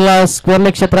चेंडूला स्क्वेअर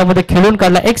लेग क्षेत्रामध्ये खेळून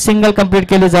काढला. एक सिंगल कंप्लीट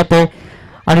केली जाते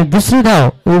आणि दुसरी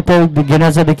धाव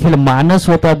घेण्याचा देखील मानस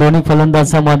होता दोन्ही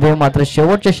फलंदाजांमध्ये. मात्र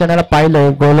शेवटच्या क्षणाला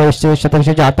पाहिलं गोल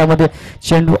शतकाच्या हातामध्ये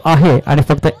चेंडू आहे आणि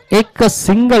फक्त एक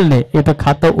सिंगलने इथं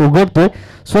खातं उघडतोय.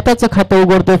 स्वतःचं खातं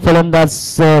उघडतोय फलंदाज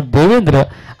देवेंद्र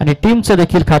आणि टीमचं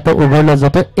देखील खातं उघडलं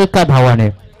जातं एका धावाने.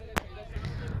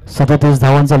 37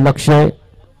 धावांचं लक्ष्य आहे.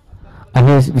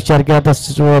 विचार केला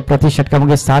तर प्रति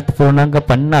षटकामध्ये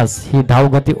 7.50 ही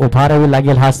धावगती उभारावी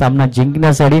लागेल हा सामना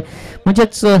जिंकण्यासाठी.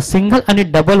 म्हणजेच सिंगल आणि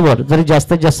डबलवर जरी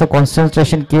जास्तीत जास्त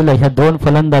कॉन्सन्ट्रेशन केलं ह्या 2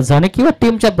 फलंदाजाने किंवा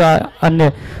टीमच्या अन्य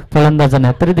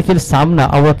फलंदाजांना तरी देखील सामना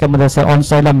आवाक्यामध्ये असेल. ऑन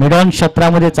साइडला मिड ऑन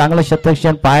क्षेत्रामध्ये चांगलं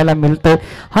क्षेत्ररक्षण पाहायला मिळतं.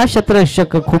 हा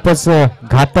क्षेत्ररक्षक खूपच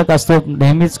घातक असतो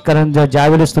नेहमीच, कारण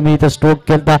ज्यावेळेस तुम्ही इथं स्ट्रोक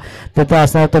केलता तिथं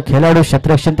असणारा तो खेळाडू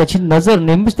क्षेत्ररक्षण त्याची नजर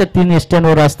नेहमीच त्या 3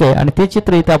 इष्ट्यांवर असते आणि ते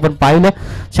चित्र इथं आपण पाहिलं.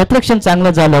 क्षेत्ररक्षण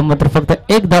चांगलं झालं मात्र फक्त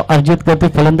एक धाव अर्जित करते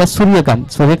फलंदाज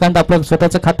सूर्यकांत आपलं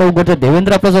स्वतःचं खातं उघडतं.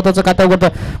 देवेंद्र आपलं स्वतःचं खातं उघडतं.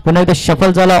 पुन्हा इथे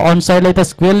शफल झाला. ऑन साइडला इथं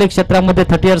स्क्वेअर लेग क्षेत्रामध्ये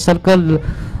 30 सर्कल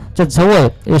च्या जवळ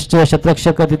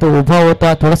क्षेत्ररक्षक तिथं उभा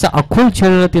होता. थोडासा अखूल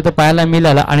खेळ तिथं पाहायला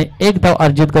मिळाला आणि एक धाव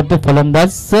अर्जित करतो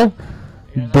फलंदाज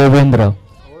देवेंद्र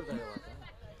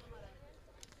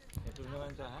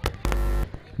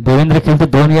खेळतो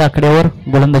 2 या आकड्यावर.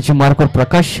 गोलंदाजी मार्कवर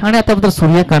प्रकाश आणि आता मात्र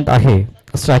सूर्यकांत आहे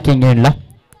स्ट्रायकिंग एंडला.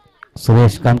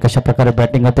 सूर्यकांत कशा प्रकारे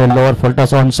बॅटिंग होते. लोअर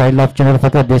फलटॉस ऑन साइड ऑफ चेंडू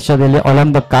फक्त देशात दिले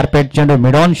ऑन द कार्पेट चेंडू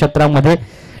मिड ऑन क्षेत्रामध्ये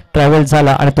ट्रॅव्हल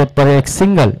झाला आणि तो एक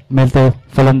सिंगल मिळते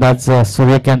फलंदाज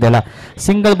सूर्यकांत याला.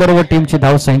 सिंगल बरोबर टीमची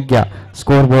धाव संख्या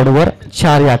स्कोर बोर्डवर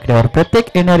 4 या आकड्यावर. प्रत्येक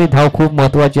येणारी धाव खूप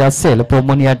महत्वाची असेल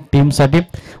पोमन या टीमसाठी,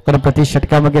 कारण प्रति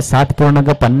षटकामध्ये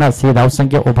 7.50 ही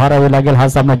धावसंख्या उभारावी लागेल हा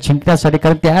सामना जिंकण्यासाठी.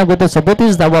 कारण त्या अगोदर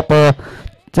 37 धावा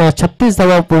 36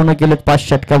 धावा पूर्ण केलेत 5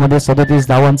 षटकामध्ये. 37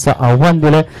 धावांचं आव्हान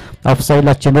दिलं.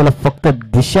 ऑफसाईडला चेंडूला फक्त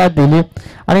दिशा दिली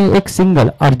आणि एक सिंगल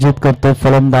अर्जित करतो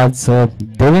फलंदाज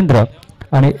देवेंद्र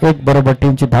आणि एक बरोबर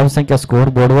टीमची धावसंख्या स्कोअर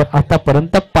बोर्डवर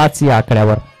आतापर्यंत 5 या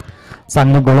आकड्यावर.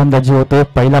 चांगली गोलंदाजी होते.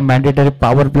 पहिला मॅन्डेटरी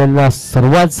पॉवर प्लेला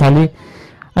सुरुवात झाली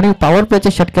आणि पॉवर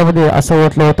प्लेच्या षटकामध्ये असं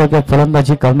वाटलं होतं की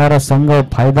फलंदाजी करणारा संघ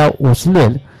फायदा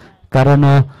उचलेल, कारण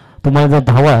तुम्हाला जर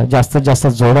धावा जास्तीत जास्त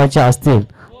जोडायच्या असतील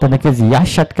तर नक्कीच या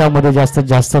षटकामध्ये जास्तीत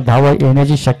जास्त धावा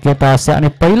येण्याची शक्यता असते. आणि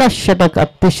पहिला षटक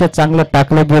अतिशय चांगलं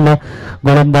टाकलं गेलं.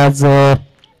 गोलंदाज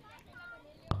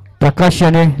प्रकाश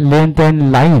याने लेंथ अँड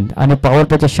लाईन आणि पॉवर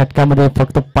प्लेच्या षटकामध्ये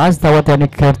फक्त 5 धावा त्याने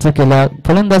खर्च केला.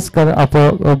 फलंदाज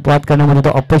बाद करण्यामध्ये तो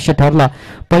अपयशी ठरला.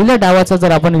 पहिल्या डावाचा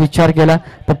जर आपण विचार केला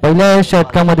तर पहिल्या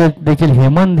षटकामध्ये देखील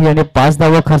हेमंत याने 5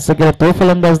 धावा खर्च केला. तो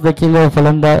गोलंदाज देखील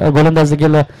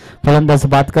फलंदाज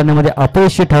बाद करण्यामध्ये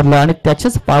अपयशी ठरला आणि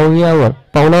त्याच्याच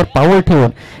पावलावर पाऊल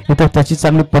ठेवून इथं त्याची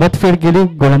चांगली परतफेड केली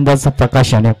गोलंदाज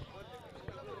प्रकाश याने.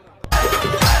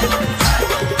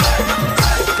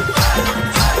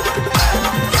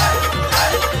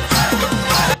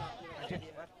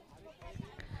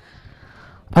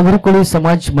 अग्रकुळी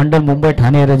समाज मंडळ मुंबई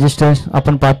ठाणे रजिस्टर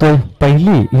आपण पाहतोय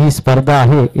पहिली ही स्पर्धा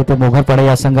आहे इथे मोघरपाडा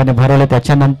या संघाने भरवलं.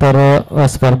 त्याच्यानंतर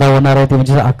स्पर्धा होणार आहे ती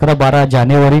म्हणजे 11-12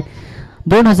 जानेवारी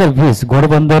 2020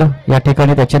 घोडबंदर या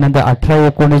ठिकाणी. त्याच्यानंतर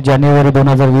 18-19 जानेवारी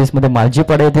 2020 मध्ये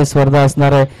मालजीपाडा येथे स्पर्धा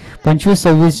असणार आहे.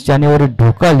 25-26 जानेवारी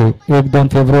ढोकाले. 1-2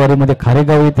 फेब्रुवारी मध्ये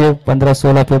खारेगाव येथे.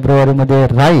 15-16 फेब्रुवारी मध्ये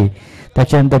राई.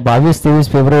 त्याच्यानंतर 22-23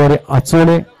 फेब्रुवारी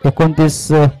आचोले,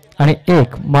 29 आणि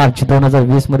 1 मार्च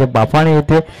 2020 मध्ये बाफाणे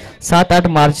येथे, 7-8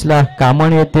 मार्चला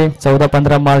कामण येथे,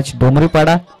 14-15 मार्च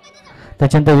डोंगरीपाडा,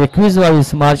 त्याच्यानंतर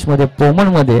 21-22 मार्च मध्ये पोमन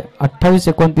मध्ये,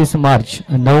 28-29 मार्च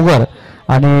नवघर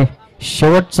आणि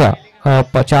शेवटचा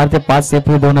 4 ते 5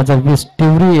 एप्रिल 2020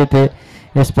 टिवरी येथे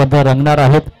हे स्पर्धा रंगणार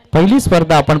आहेत. पहिली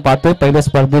स्पर्धा आपण पाहतोय, पहिल्या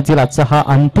स्पर्धेतील आजचा हा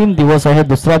अंतिम दिवस आहे,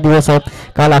 दुसरा दिवस आहे.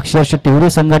 काल अक्षरशः टिवरी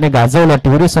संघाने गाजवला,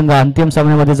 टिवरी संघ अंतिम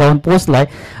सामन्यामध्ये जाऊन पोहोचलाय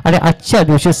आणि आजच्या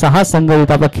दिवशी 6 संघ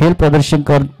इथं आपलं खेळ प्रदर्शन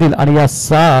करतील आणि या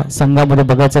 6 संघामध्ये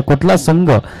बघायचा कुठला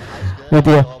संघ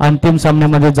इथे अंतिम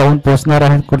सामन्यामध्ये जाऊन पोहोचणार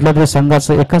आहे. कुठल्या तरी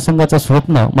संघाचं, एका संघाचं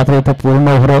स्वप्न मात्र इथं पूर्ण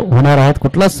होणार आहेत.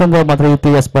 कुठलाच संघ मात्र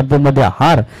इथे या स्पर्धेमध्ये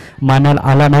हार मानायला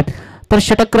आला नाही. तर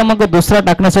षटक क्रमांक दुसरा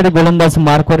टाकण्यासाठी गोलंदाज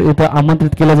मार्कवर इथं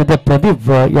आमंत्रित केलं जाते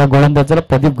प्रदीप. या गोलंदाजाला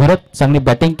प्रदीप घरत चांगली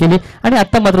बॅटिंग केली आणि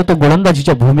आता मात्र तो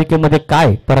गोलंदाजीच्या भूमिकेमध्ये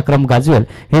काय पराक्रम गाजवेल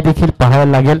हे देखील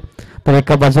पाहायला लागेल. तर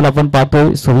एका बाजूला आपण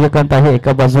पाहतोय सूर्यकांत आहे,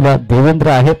 एका बाजूला देवेंद्र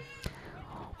आहे.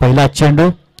 पहिला चेंडू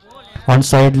ऑन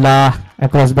साइडला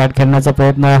अक्रॉस बॅट खेळण्याचा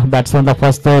प्रयत्न, बॅट्समनला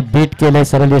फर्स्ट बीट केले,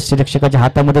 सरळ यष्टीरक्षकाच्या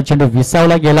हातामध्ये चेंडू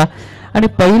विसावला गेला आणि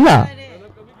पहिला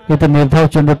इथं निर्धाव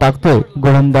चेंडू टाकतोय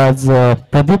गोलंदाज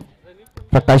प्रदीप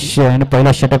प्रकाश आणि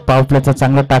पहिला षटक पॉवर प्लेचा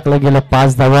चांगला टाकलं गेलं,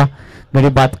 5 धावा गडी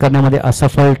बाद करण्यामध्ये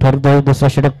असफल ठरतोय. दुसरा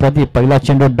षटक प्रदीप, पहिला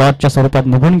चेंडू डॉटच्या स्वरूपात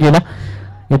निघून गेला,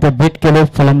 इथे बीट केले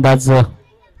फलंदाज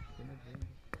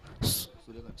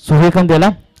सूर्यकांत याला.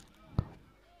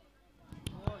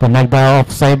 पुन्हा एकदा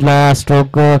ऑफ साइडला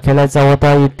स्ट्रोक खेळायचा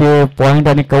होता, इथे पॉइंट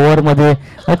आणि कव्हर मध्ये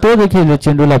तो देखील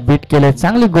चेंडूला बीट केले.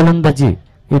 चांगली गोलंदाजी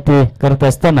इथे करत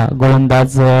असताना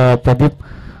गोलंदाज प्रदीप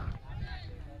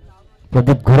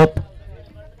घरत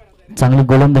चांगली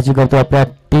गोलंदाजी करतो आपल्या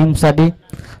टीमसाठी.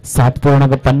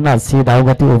 7.50 ही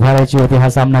धावगती उभारायची होती हा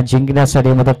सामना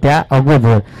जिंकण्यासाठी, मात्र त्या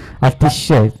अगोदर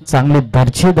अतिशय चांगली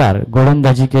दर्जेदार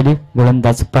गोलंदाजी केली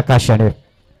गोलंदाज प्रकाशाने.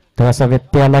 थोडासा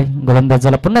व्यत्यय आलाय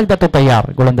गोलंदाजाला, पुन्हा एकदा तो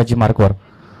तयार गोलंदाजी मार्कवर.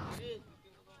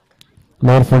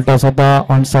 लोअर फुलटॉस होता,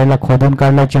 ऑन साइडला खोदून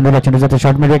काढला चेंडूला, चेंडूचा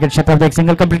शॉर्ट मिड विकेट क्षेत्रात एक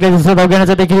सिंगल कंप्लीट केलं. दुसरा धाव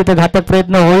घेण्याचा देखील इथे घातक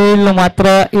प्रयत्न होईल,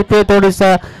 मात्र इथे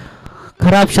थोडीसा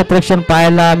खराब क्षेत्ररक्षण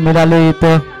पाहायला मिळाले.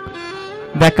 इथं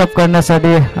बॅकअप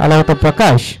करण्यासाठी आला होता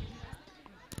प्रकाश,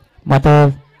 मात्र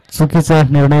चुकीचा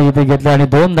निर्णय इथे घेतला आणि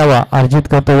 2 धावा अर्जित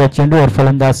करतो या चेंडूवर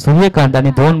फलंदाज सूर्यकांत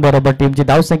आणि 2 बरोबर टीमची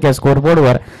धावसंख्या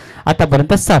स्कोरबोर्डवर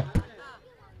आतापर्यंत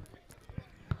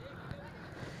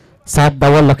 7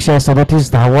 धावा लक्ष्य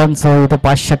 37 धावांसह इथं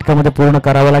 5 षटकामध्ये पूर्ण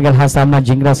करावा लागेल हा सामना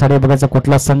जिंकण्यासाठी. बघायचा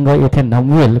कुठला संघ इथे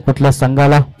नमवेल, कुठल्या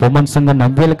संघाला, पोमन संघ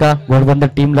नमवेल का घोडबंदर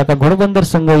टीमला, का घोडबंदर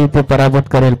संघ इथे पराभूत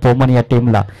करेल पोमन या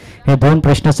टीमला. हे 2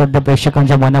 प्रश्न सध्या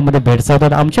प्रेक्षकांच्या मनामध्ये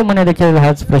भेडसावतात, आमच्या मनात देखील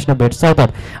हाच प्रश्न भेडसावतात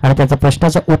आणि त्याचा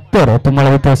प्रश्नाचं उत्तर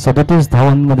तुम्हाला इथं 37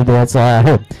 धावांमध्ये द्यायचं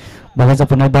आहे. बघायचा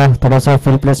पुन्हा एकदा थोडासा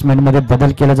फील्ड प्लेसमेंट मध्ये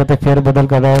बदल केला जातो, फेरबदल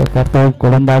करतो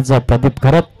गोलंदाज प्रदीप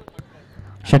घरत.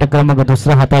 षटक क्रमांक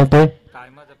दुसरा हाताळतोय.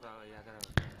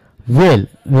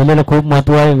 वेलेला खूप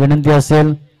महत्व आहे, विनंती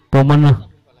असेल पोमन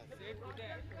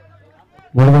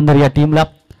घोडबंदर या टीमला.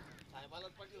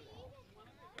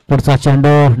 पुढचा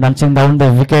चेंडू डान्सिंग डाऊन द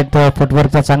विकेट,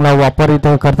 फुटवर्कचा चांगला वापर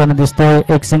इथं करताना दिसतोय.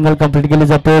 एक सिंगल कंप्लीट केली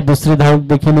जाते, दुसरी धाव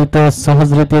देखील इथं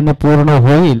सहजरितीने पूर्ण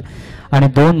होईल आणि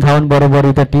 2 धावांबरोबर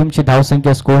इथं टीमची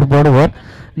धावसंख्या स्कोरबोर्डवर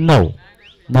 9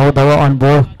 धावा ऑन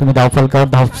बोर्ड. तुम्ही धावफलकावर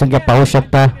धावसंख्या पाहू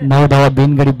शकता. 9 धावा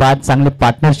बिनगडी बाद. चांगली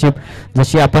पार्टनरशिप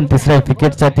जशी आपण तिसऱ्या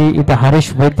विकेटसाठी इथं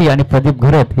हरीश वैती आणि प्रदीप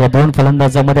घरत या 2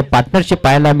 फलंदाजांमध्ये पार्टनरशिप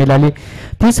पाहायला मिळाली.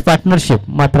 तीच पार्टनरशिप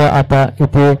मात्र आता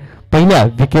इथे पहिल्या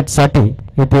विकेटसाठी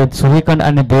इथे सूर्यकांत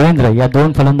आणि देवेंद्र या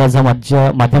 2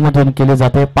 फलंदाजांच्या माध्यमातून केले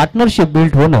जाते. पार्टनरशिप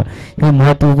बिल्ड होणं ही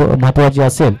महत्वाची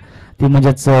असेल, ती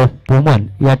म्हणजेच पोमन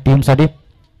या टीमसाठी.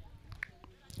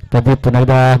 प्रदीप पुन्हा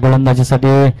एकदा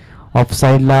गोलंदाजीसाठी ऑफ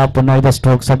साइडला, पुन्हा एकदा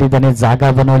स्ट्रोकसाठी त्याने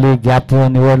जागा बनवली, गॅप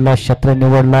निवडला, क्षेत्र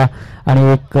निवडला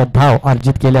आणि एक धाव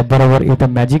अर्जित केल्याबरोबर इथं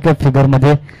मॅजिकल फिगर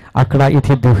मध्ये आकडा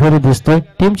इथे दुहेरी दिसतोय.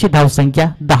 टीमची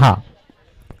धावसंख्या 10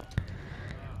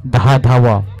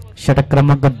 धावा. षटक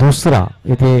क्रमांक दुसरा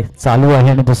इथे चालू आहे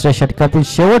आणि दुसऱ्या षटकातील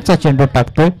शेवटचा चेंडू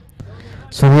टाकतोय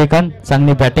सूर्यकांत.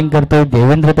 चांगली बॅटिंग करतोय,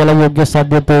 देवेंद्र त्याला योग्य साथ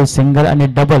देतोय. सिंगल आणि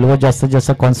डबल व जास्तीत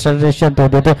जास्त कॉन्सन्ट्रेशन तो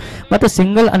देतो, मात्र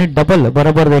सिंगल आणि डबल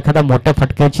बरोबर एखादा मोठ्या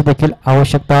फटक्याची देखील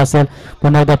आवश्यकता असेल.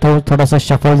 पुन्हा एकदा थोडासा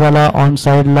शफल झाला, ऑन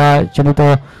साइडला चेंडू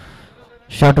तो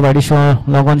शॉट वाडी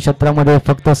लॉगॉन क्षेत्रामध्ये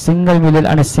फक्त सिंगल मिळेल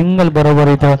आणि सिंगल बरोबर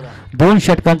इथं 2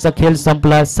 षटकांचा खेळ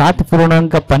संपला.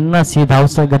 7.50 ही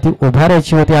धावसं गती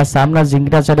उभारायची होती हा सामना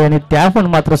जिंकण्यासाठी आणि त्या पण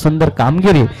मात्र सुंदर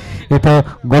कामगिरी इथं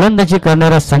गोलंदाजी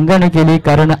करणाऱ्या संघाने केली,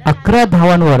 कारण 11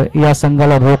 धावांवर या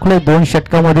संघाला रोखले. 2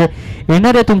 षटकामध्ये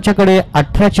येणारे तुमच्याकडे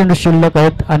 18 चेंडू शिल्लक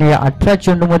आहेत आणि या 18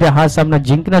 चेंडूमध्ये हा सामना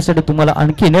जिंकण्यासाठी तुम्हाला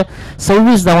आणखीन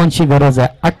 26 धावांची गरज आहे.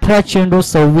 18 चेंडू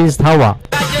 26 धावा.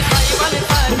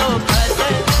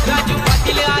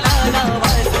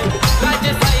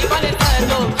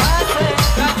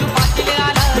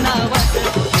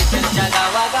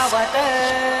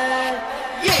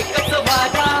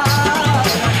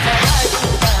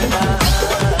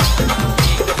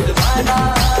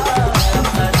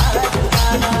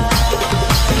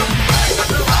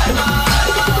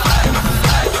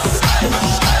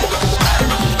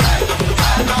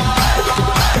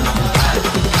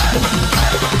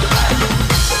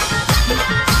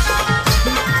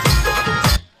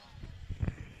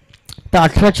 तर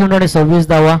 18 चेंडू आणि 26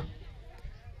 धावा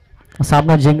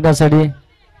सामना जिंकण्यासाठी.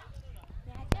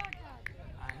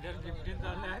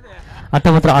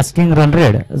 आता मात्र आस्किंग रन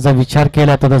रेट जर विचार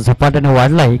केला तर झपाट्याने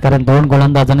वाढलाय, कारण 2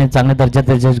 गोलंदाजांनी चांगल्या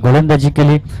दर्जाची गोलंदाजी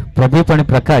केली. प्रदीप आणि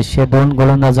प्रकाश हे 2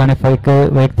 गोलंदाजांनी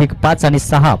वैयक्तिक 5 आणि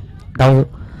 6 धाव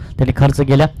त्यांनी खर्च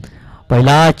केला.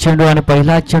 पहिला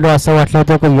चेंडू असं वाटलं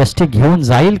होतं की यष्टी घेऊन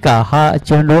जाईल का. हा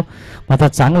चेंडू मात्र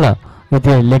चांगला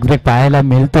इथे लेग ब्रेक पाहायला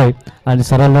मिळतोय आणि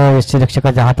सरळ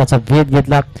यष्टीरक्षकाच्या हाताचा वेध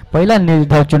घेतला. पहिला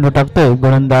निर्धाव चेंडू टाकतोय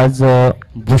गोलंदाज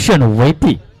भूषण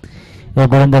वैती. या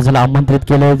गोलंदाजाला आमंत्रित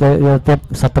केलं. ते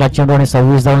 17 चेंडू आणि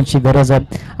 26 धावांची गरज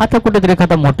आहे. आता कुठेतरी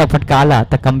एखादा मोठा फटका आला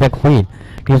तर कमबॅक होईल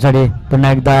टीमसाठी.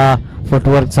 पुन्हा एकदा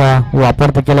फुटवर्कचा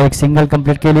वापर तर केला. एक सिंगल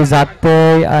कंप्लीट केली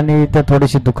जाते आणि इथं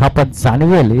थोडीशी दुखापत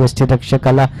जाणवेल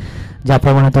यष्टीरक्षकाला.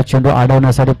 ज्याप्रमाणे तो चेंडू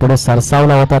अडवण्यासाठी पुढे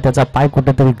सरसावला होता, त्याचा पाय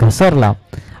कुठेतरी घसरला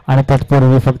आणि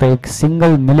तत्पूर्वी फक्त एक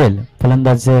सिंगल मिळेल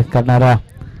फलंदाजी करणाऱ्या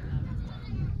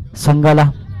संघाला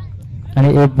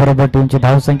आणि 1 बरोबर टीमची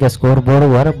धावसंख्या स्कोर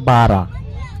बोर्डवर 12.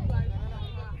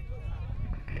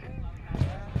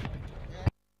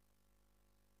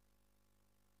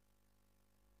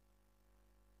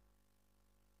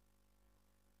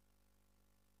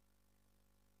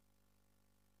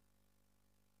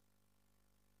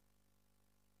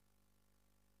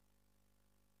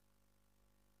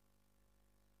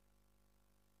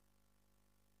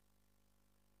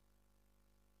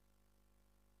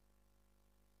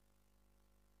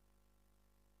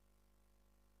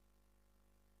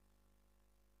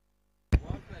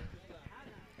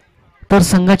 तर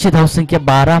संघाची धावसंख्या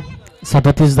 12.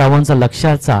 37 धावांचा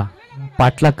लक्ष्याचा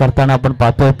पाठलाग करताना आपण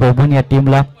पाहतोय पोमन या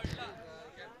टीमला.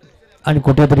 आणि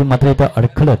कुठेतरी मात्र इथं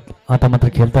अडखळत आता मात्र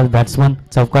खेळतात बॅट्समन.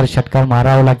 चौकार षटकार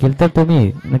मारावा लागेल तर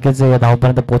तुम्ही नक्कीच या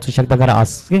धावपर्यंत पोहोचू शकता, कारण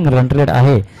आस्किंग रन रेट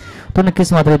आहे तो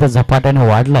नक्कीच मात्र इथं झपाट्याने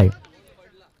वाढलाय.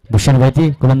 भूषण वैती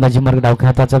गोलंदाजी मार्ग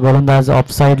डावखात्याचा गोलंदाज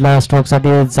ऑफ साइडला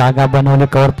स्ट्रोकसाठी जागा बनवली.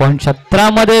 कव्हर पॉइंट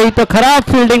क्षेत्रामध्ये इथं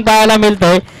खराब फिल्डिंग पाहायला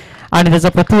मिळतंय आणि त्याचं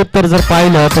प्रत्युत्तर जर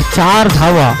पाहिलं तर 4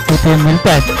 धावा इथे मिळत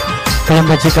आहेत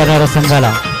फलंदाजी करणाऱ्या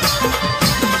संघाला.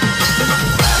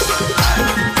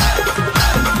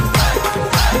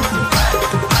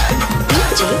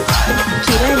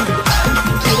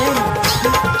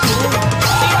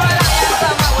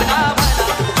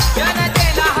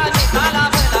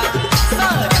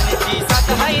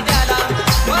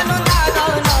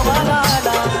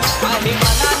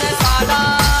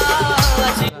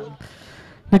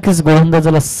 नक्कीच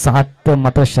गोलंदाजाला 7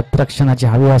 मात्र क्षेत्ररक्षणाची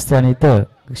हवी असते आणि इथं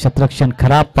क्षेत्ररक्षण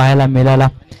खराब पाहायला मिळाला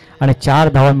आणि 4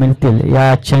 धावा मिळतील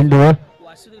या चेंडूवर.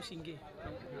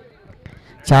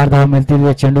 4 धावा मिळतील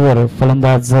या चेंडूवर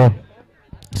फलंदाज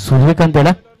सूर्यकांत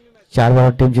याला. 4 धावा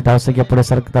टीमची धावसंख्या पुढे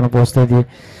सरकताना पोहोचते ती.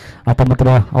 आता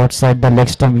मात्र outside the leg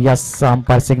stump yes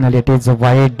umpire signal it is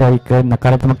wide. एक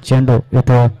नकारात्मक चेंडू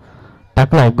इथं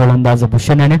टाकलाय गोलंदाज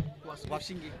भूषण याने.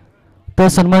 तर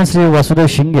सन्मान श्री वासुदेव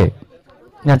शिंगे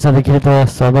यांचा देखील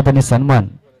स्वागत आणि सन्मान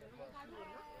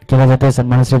केला जाते.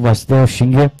 सन्मान श्री वासुदेव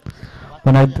शिंगे.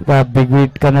 पुन्हा बिग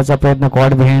विट करण्याचा प्रयत्न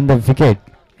कॉड बिहाइंड द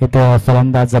विकेट इथे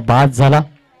फलंदाज बाद झाला.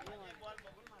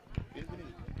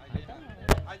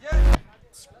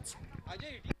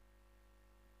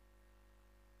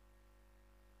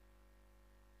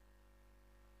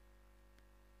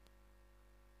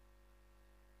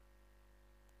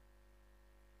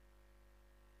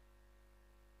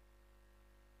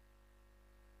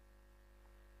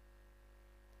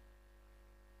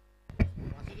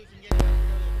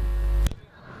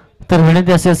 तर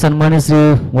विनंती असेल सन्मान्य श्री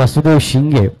वासुदेव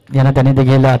शिंगे यांना त्यांनी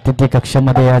देखील अतिथी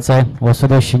कक्षामध्ये यायचं आहे.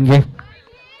 वासुदेव शिंगे.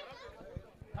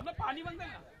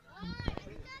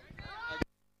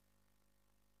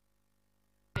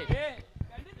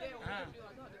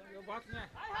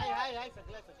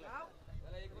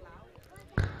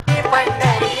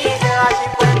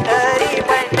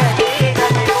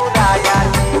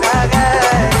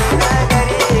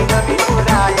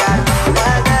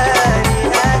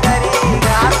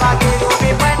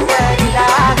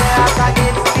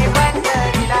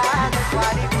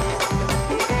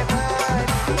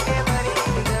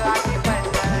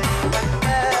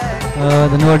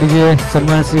 धन्यवाद डीजे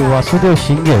सन्मान श्री वासुदेव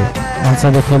शिंगे यांचा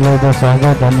देखील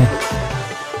स्वागत आणि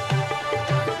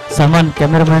सन्मान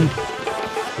कॅमेरामॅन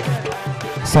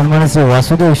सन्मान श्री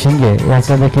वासुदेव शिंगे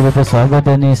यांचा देखील इथे स्वागत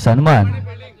आणि सन्मान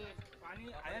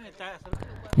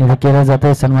इथे केला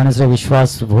जाते. सन्मान श्री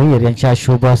विश्वास भोईर यांच्या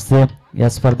शुभ हस्ते या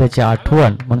स्पर्धेची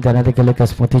आठवण म्हणून त्यांना देखील एक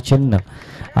स्मृतिचिन्ह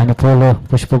आणि फुल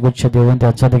पुष्पगुच्छ देऊन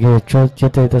त्यांचा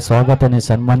देखील इथे स्वागत आणि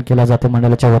सन्मान केला जातो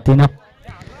मंडळाच्या वतीनं.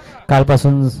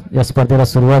 कालपासून या स्पर्धेला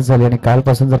सुरुवात झाली आणि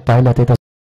कालपासून जर पाहिलं तर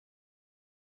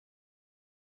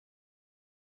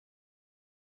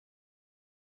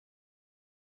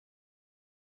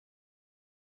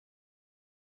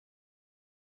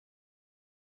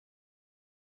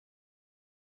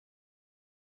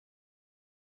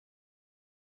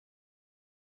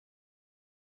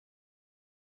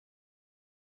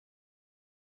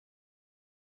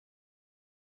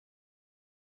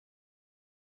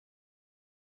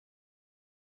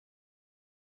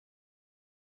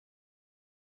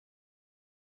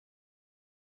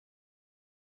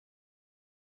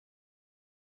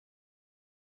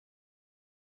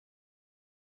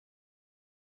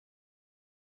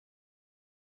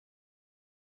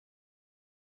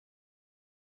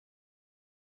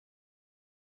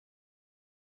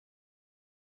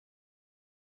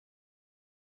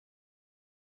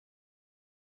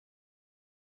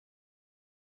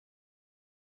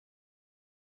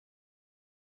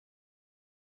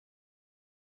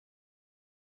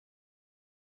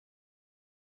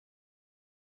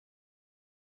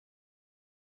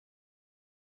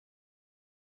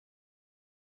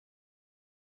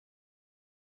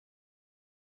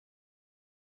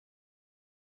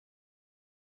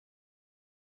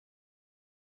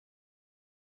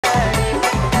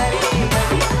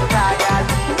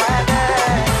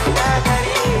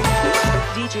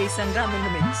संग्राम in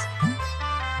the mix.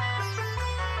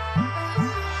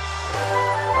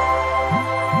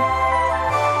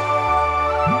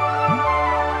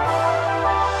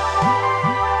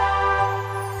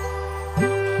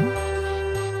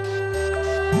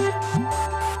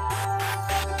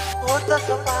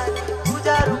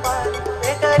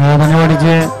 धन्यवाद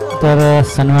तर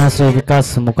सन्मान श्री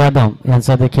विकास मुकादम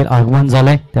यांचा देखील आगमन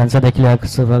झालंय. त्यांचा देखील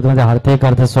स्पर्धेमध्ये हार्दिक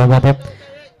हार्दिक स्वागत आहे.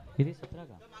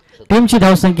 टीमची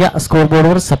धावसंख्या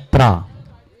स्कोरबोर्डवर 17.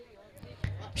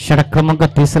 षटक क्रमांक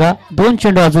 3. 2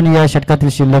 चेंडू अजून या षटकातील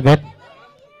शिल्लक आहेत.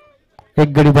 एक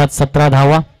गडी बाद 17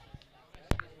 धावा.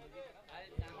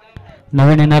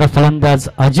 नवीन येणारा फलंदाज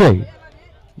अजय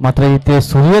मात्र इथे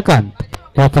सूर्यकांत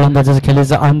या फलंदाजाच्या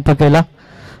खेळीचा अंत केला.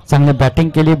 चांगली बॅटिंग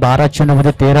केली. 12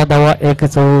 चेंडूमध्ये 13 धावा. एक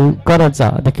चौकाराचा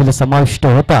देखील समाविष्ट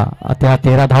होता. त्या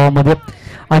 13 धावामध्ये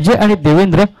अजय आणि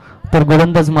देवेंद्र तर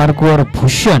गोलंदाज मार्कवर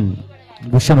भूषण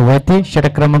वैती.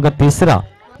 षटक क्रमांक 3.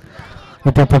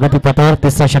 इथे प्रगतीपथावर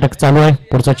 3रा षटक चालू आहे.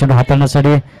 पुढचा चेंडू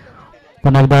हाताळण्यासाठी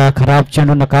पुन्हा एकदा खराब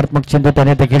चेंडू नकारात्मक चेंडू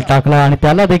त्याने देखील टाकला आणि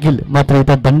त्याला देखील मात्र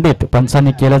इथे दंडित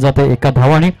पंचांनी केलं जाते 1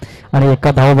 धावाने आणि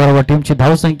 1 धावाबरोबर टीमची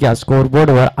धावसंख्या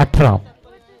स्कोरबोर्डवर 18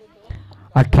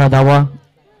 धावा.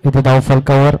 इथे धाव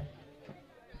फलकावर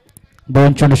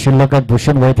 2 चेंडू शिल्लक आहेत.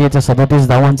 भूषण वैतीच्या 37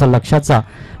 धावांचा लक्ष्याचा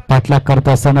पाठलाग करत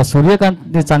असताना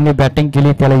सूर्यकांतने चांगली बॅटिंग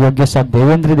केली. त्याला योग्य साथ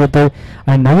देवेंद्र देतोय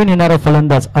आणि नवीन येणारा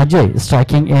फलंदाज अजय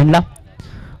स्ट्रायकिंग एंडला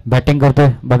बॅटिंग करतोय.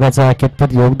 बघायचा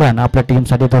कितपत योगदान आपल्या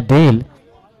टीमसाठी तो देईल.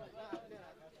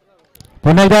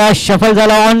 पुन्हा एकदा शफल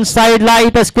झाला ऑन साइडला.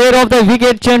 इथं स्क्वेअर ऑफ द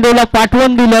विकेट चेंडूला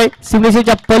पाठवून दिलंय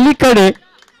सीमेच्या पलीकडे.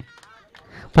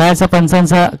 पायाचा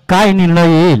पंचांचा काय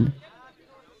निर्णय येईल.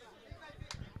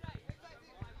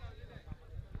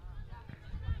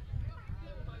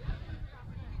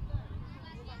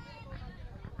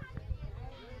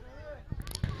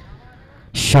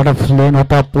 शॉर्ट लेन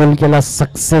होता. पूल केला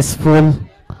सक्सेसफुल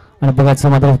आणि बघायचं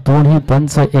मात्र दोन्ही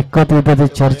पंच एकत्रित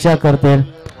चर्चा करतील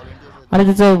आणि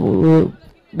त्याचं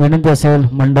विनंती असेल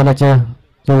मंडळाच्या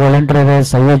जे व्हॉलंटियर आहेत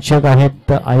संयोजक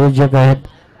आहेत आयोजक आहेत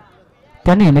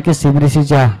त्यांनी नक्की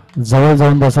सिमरीसीच्या जवळ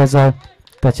जाऊन बसायचं.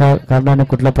 त्याच्या कारणाने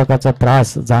कुठल्या प्रकारचा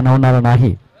त्रास जाणवणार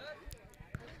नाही.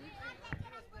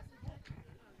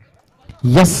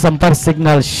 यस संपर्क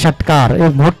सिग्नल. षटकार.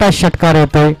 एक मोठा षटकार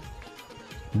येतोय.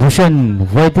 भूषण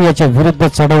वैती याच्या विरुद्ध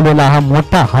चढवलेला हा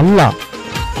मोठा हल्ला.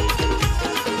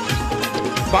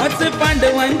 5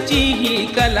 पांडवांची ही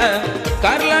कला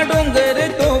कारला डोंगर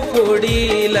तो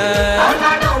फोडीला.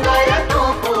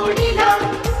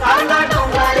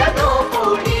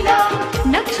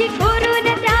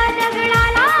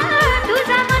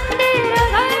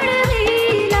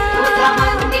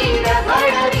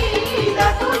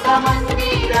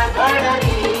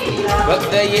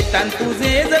 येतान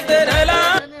तुझे जतरला.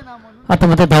 आता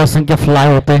मध्ये धावसंख्या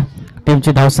फ्लाय होते.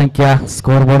 टीमची धावसंख्या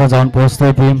स्कोअर बोर्ड जाऊन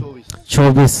पोहोचते. टीम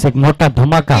 24. एक मोठा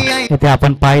धमाका इथे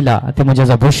आपण पाहिला ते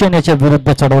म्हणजे भूषण याच्या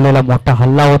विरुद्ध चढवलेला मोठा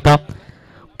हल्ला होता.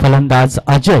 फलंदाज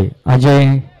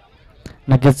अजय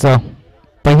नक्कीच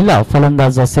पहिला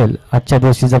फलंदाज असेल आजच्या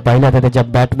दिवशी. जर पाहिला तर त्याच्या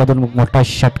बॅटमधून मोठा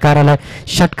षटकार आलाय.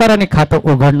 षटकाराने खातं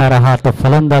उघडणारा हा तो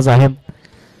फलंदाज आहे.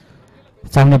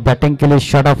 चांगली बॅटिंग केली.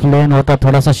 शॉट ऑफ लेन होता,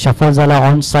 थोडासा शफल झाला.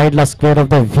 ऑन साइडला स्क्वेअर ऑफ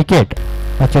द विकेट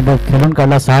हा चेंडू खेळून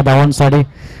काढला 6 धावांसाठी.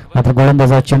 मात्र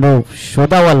गोलंदाजा चेंडू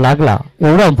शोधावा लागला.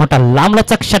 एवढा मोठा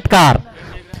लांबलचक षटकार.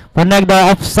 पुन्हा एकदा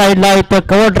ऑफ साइडला इथे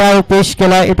कव्हर ड्राईव्ह पेश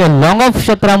केला. इथे लॉंग ऑफ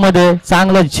क्षेत्रामध्ये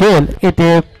चांगलं झेल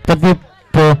इथे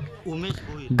प्रदीप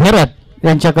घरत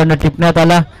यांच्याकडनं टिपण्यात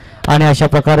आला आणि अशा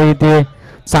प्रकारे इथे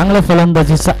चांगला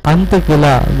फलंदाजीचा अंत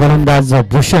केला गोलंदाज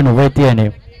भूषण वैद्यने.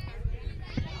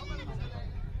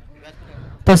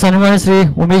 तर सन्मान्य श्री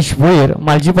उमेश भोईर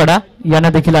मालजीपाडा यांना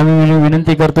देखील आम्ही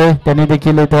विनंती करतोय, त्यांनी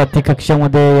देखील इथे आर्थिक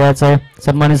कक्षामध्ये यायचं आहे.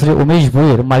 सन्मान्य श्री उमेश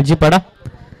भोईर मालजीपाडा.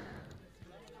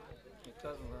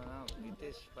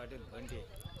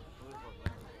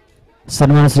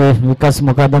 सन्मान्य श्री विकास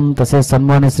मुकादम तसेच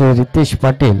सन्मान्य श्री रितेश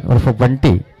पाटील उर्फ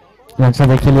बंटी यांचं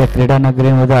देखील या क्रीडा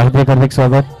नगरीमध्ये हार्दिक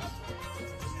स्वागत.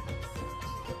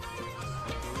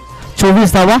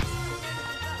 24 धावा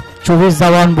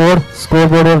ऑन बोर्ड. स्कोर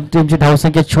बोर्डवर टीमची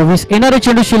धावसंख्या 24. येणारे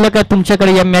चेंडू शिल्लक आहे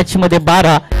तुमच्याकडे या मॅच मध्ये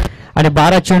 12 आणि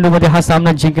 12 चेंडू मध्ये हा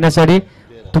सामना जिंकण्यासाठी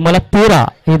तुम्हाला 13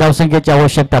 ही धावसंख्येची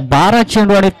आवश्यकता. 12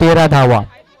 चेंडू आणि 13 धावा.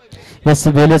 याच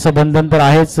वेळेचं बंधन तर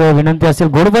आहेच. विनंती असेल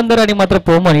घोडबंदर आणि मात्र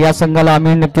पोमन या संघाला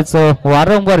आम्ही नक्कीच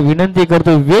वारंवार विनंती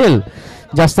करतो, वेळ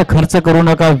जास्त खर्च करू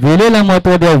नका. वेळेला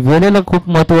महत्व द्या. वेळेला खूप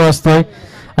महत्व असतोय.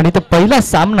 आणि तो पहिला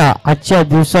सामना आजच्या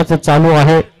दिवसाचा चालू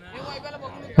आहे.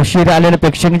 उशीर आलेल्या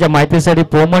प्रेक्षकांच्या माहितीसाठी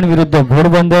पोमन विरुद्ध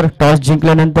घोडबंदर. टॉस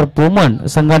जिंकल्यानंतर पोमन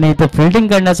संघाने इथे फिल्डिंग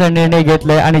करण्याचा निर्णय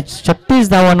घेतलाय आणि 36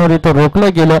 धावांवर इथं रोखलं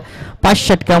गेलं 5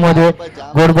 षटकामध्ये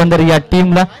घोडबंदर या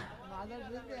टीमला.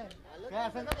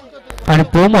 आणि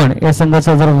पोमन या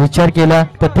संघाचा जर विचार केला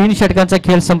तर 3 षटकांचा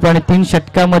खेळ संपला आणि 3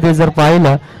 षटकामध्ये जर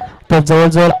पाहिलं तर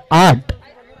जवळजवळ 8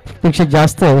 पेक्षा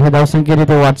जास्त हे धावसंख्येने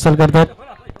ते वाटचाल करतात.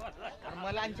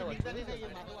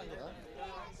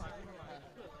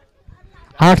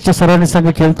 8च्या सरांनी संघ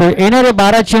खेळतोय. येणारे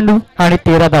 12 चेंडू आणि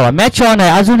 13 धावा. मॅच ऑन आहे.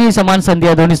 अजूनही समान संधी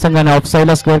आहे दोन्ही संघांना.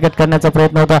 ऑफसाईडला स्क्वेअर कट करण्याचा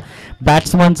प्रयत्न होता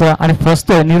बॅट्समनचा आणि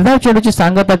फसतोय. निर्धाव चेंडूची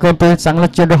सांगता करतोय. चांगला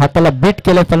चेंडू हाताला बीट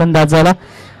केलाय फलंदाजाला.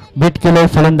 बीट केलाय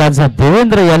फलंदाज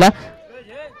देवेंद्र याला.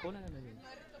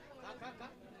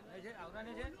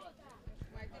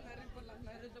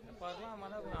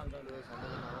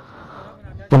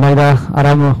 पुन्हा एकदा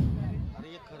आराम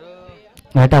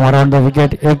अराउंड द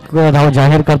विकेट. 1 धाव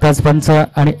जाहीर करतात पंच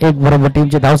आणि 1 बरोबर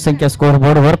टीमची धावसंख्या स्कोअर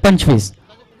बोर्डवर 25.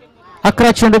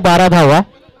 11 चेंडू 12 धावा.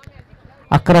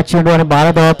 11 चेंडू आणि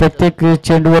 12 धावा. प्रत्येक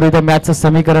चेंडूवर इथं मॅचचं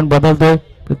समीकरण बदलतोय.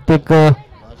 प्रत्येक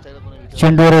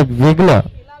चेंडूवर एक वेगळं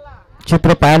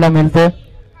चित्र पाहायला मिळते.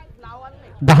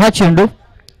 10 चेंडू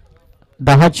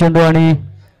आणि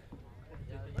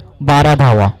 12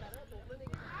 धावा.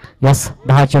 यस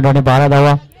 10 चेंडू आणि 12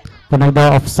 धावा. पुन्हा एकदा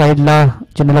ऑफसाईडला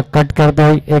चेंडूला कट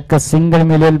करतोय. एक सिंगल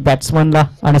मिळेल बॅट्समनला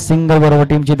आणि सिंगल बरोबर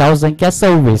टीमची धावसंख्या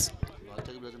 26.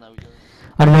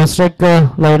 आणि नॉन स्ट्राईक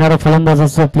ला येणारा फलंदाज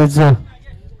असतो प्लीज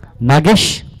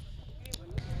नागेश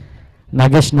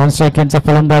नॉन स्ट्राईक यांचा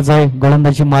फलंदाज आहे.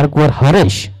 गोलंदाजी मार्कवर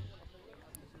हरेश.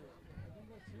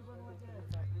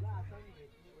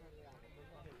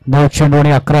 नऊ चेंडू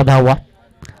आणि 11 धावा.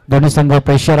 दोन्ही संघ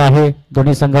प्रेशर आहे.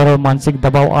 दोन्ही संघावर मानसिक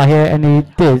दबाव आहे आणि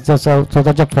ते जसं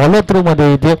स्वतःच्या फॉलो थ्रू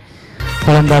मध्ये इथे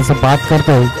फलंदाज बाद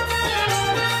करतोय.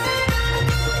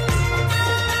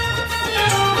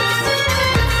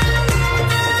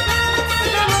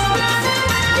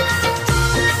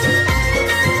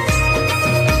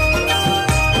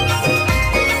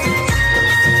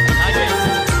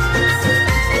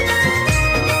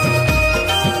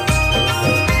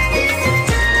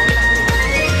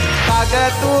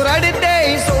 तू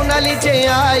रडते सोनालीचे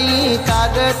आई,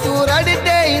 काग तू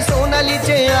रडते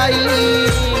सोनालीचे आई.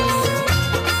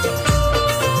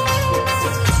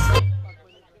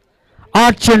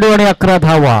 8 चेंडू आणि 11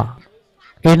 धावा.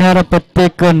 येणारा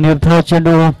प्रत्येक निर्धाव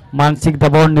चेंडू मानसिक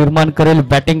दबाव निर्माण करेल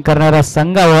बॅटिंग करणाऱ्या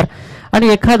संघावर आणि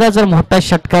एखादा जर मोठा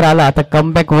षटकार आला तर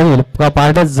कमबॅक होईल का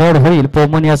पारड्यात जड होईल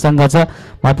पोमन या संघाचा.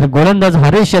 मात्र गोलंदाज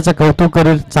हरेश याचं कौतुक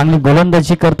करेल. चांगली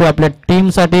गोलंदाजी करतो आपल्या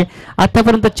टीमसाठी.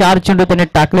 आतापर्यंत 4 चेंडू त्याने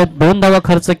टाकलेत, 2 धावा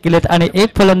खर्च केलेत आणि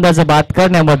 1 फलंदाज बाद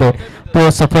करण्यामध्ये तो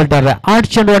सफल ठरला. 8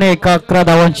 चेंडू आणि 11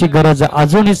 धावांची गरज.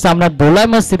 अजूनही सामना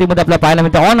दोलायमान स्थितीमध्ये आपल्याला पाहायला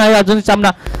मिळते. ऑन आहे अजूनही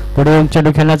सामना पुढे येऊन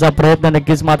चेंडू खेळण्याचा प्रयत्न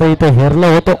नक्कीच मात्र इथं हेरलं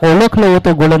होतं, ओळखलं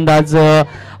होतं गोलंदाज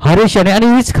हरीश आणि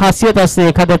हीच खासियत असते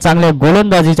एखाद्या चांगल्या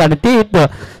गोलंदाजीची आणि ते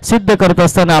सिद्ध करत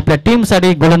असताना आपल्या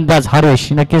टीमसाठी गोलंदाज हरीश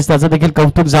नक्कीच त्याचं देखील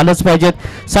कौतुक झालंच पाहिजे.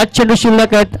 7 चेंडू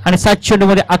शिल्लक आहेत आणि 7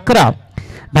 चेंडूमध्ये 11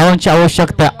 धावांची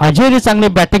आवश्यकता. अजयने चांगली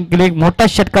बॅटिंग केली, मोठा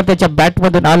षटकार त्याच्या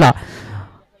बॅटमधून आला.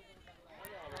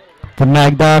 पुन्हा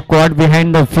एकदा क्वाड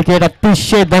बिहाइंड विकेट,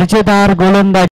 अतिशय दर्जेदार गोलंदाज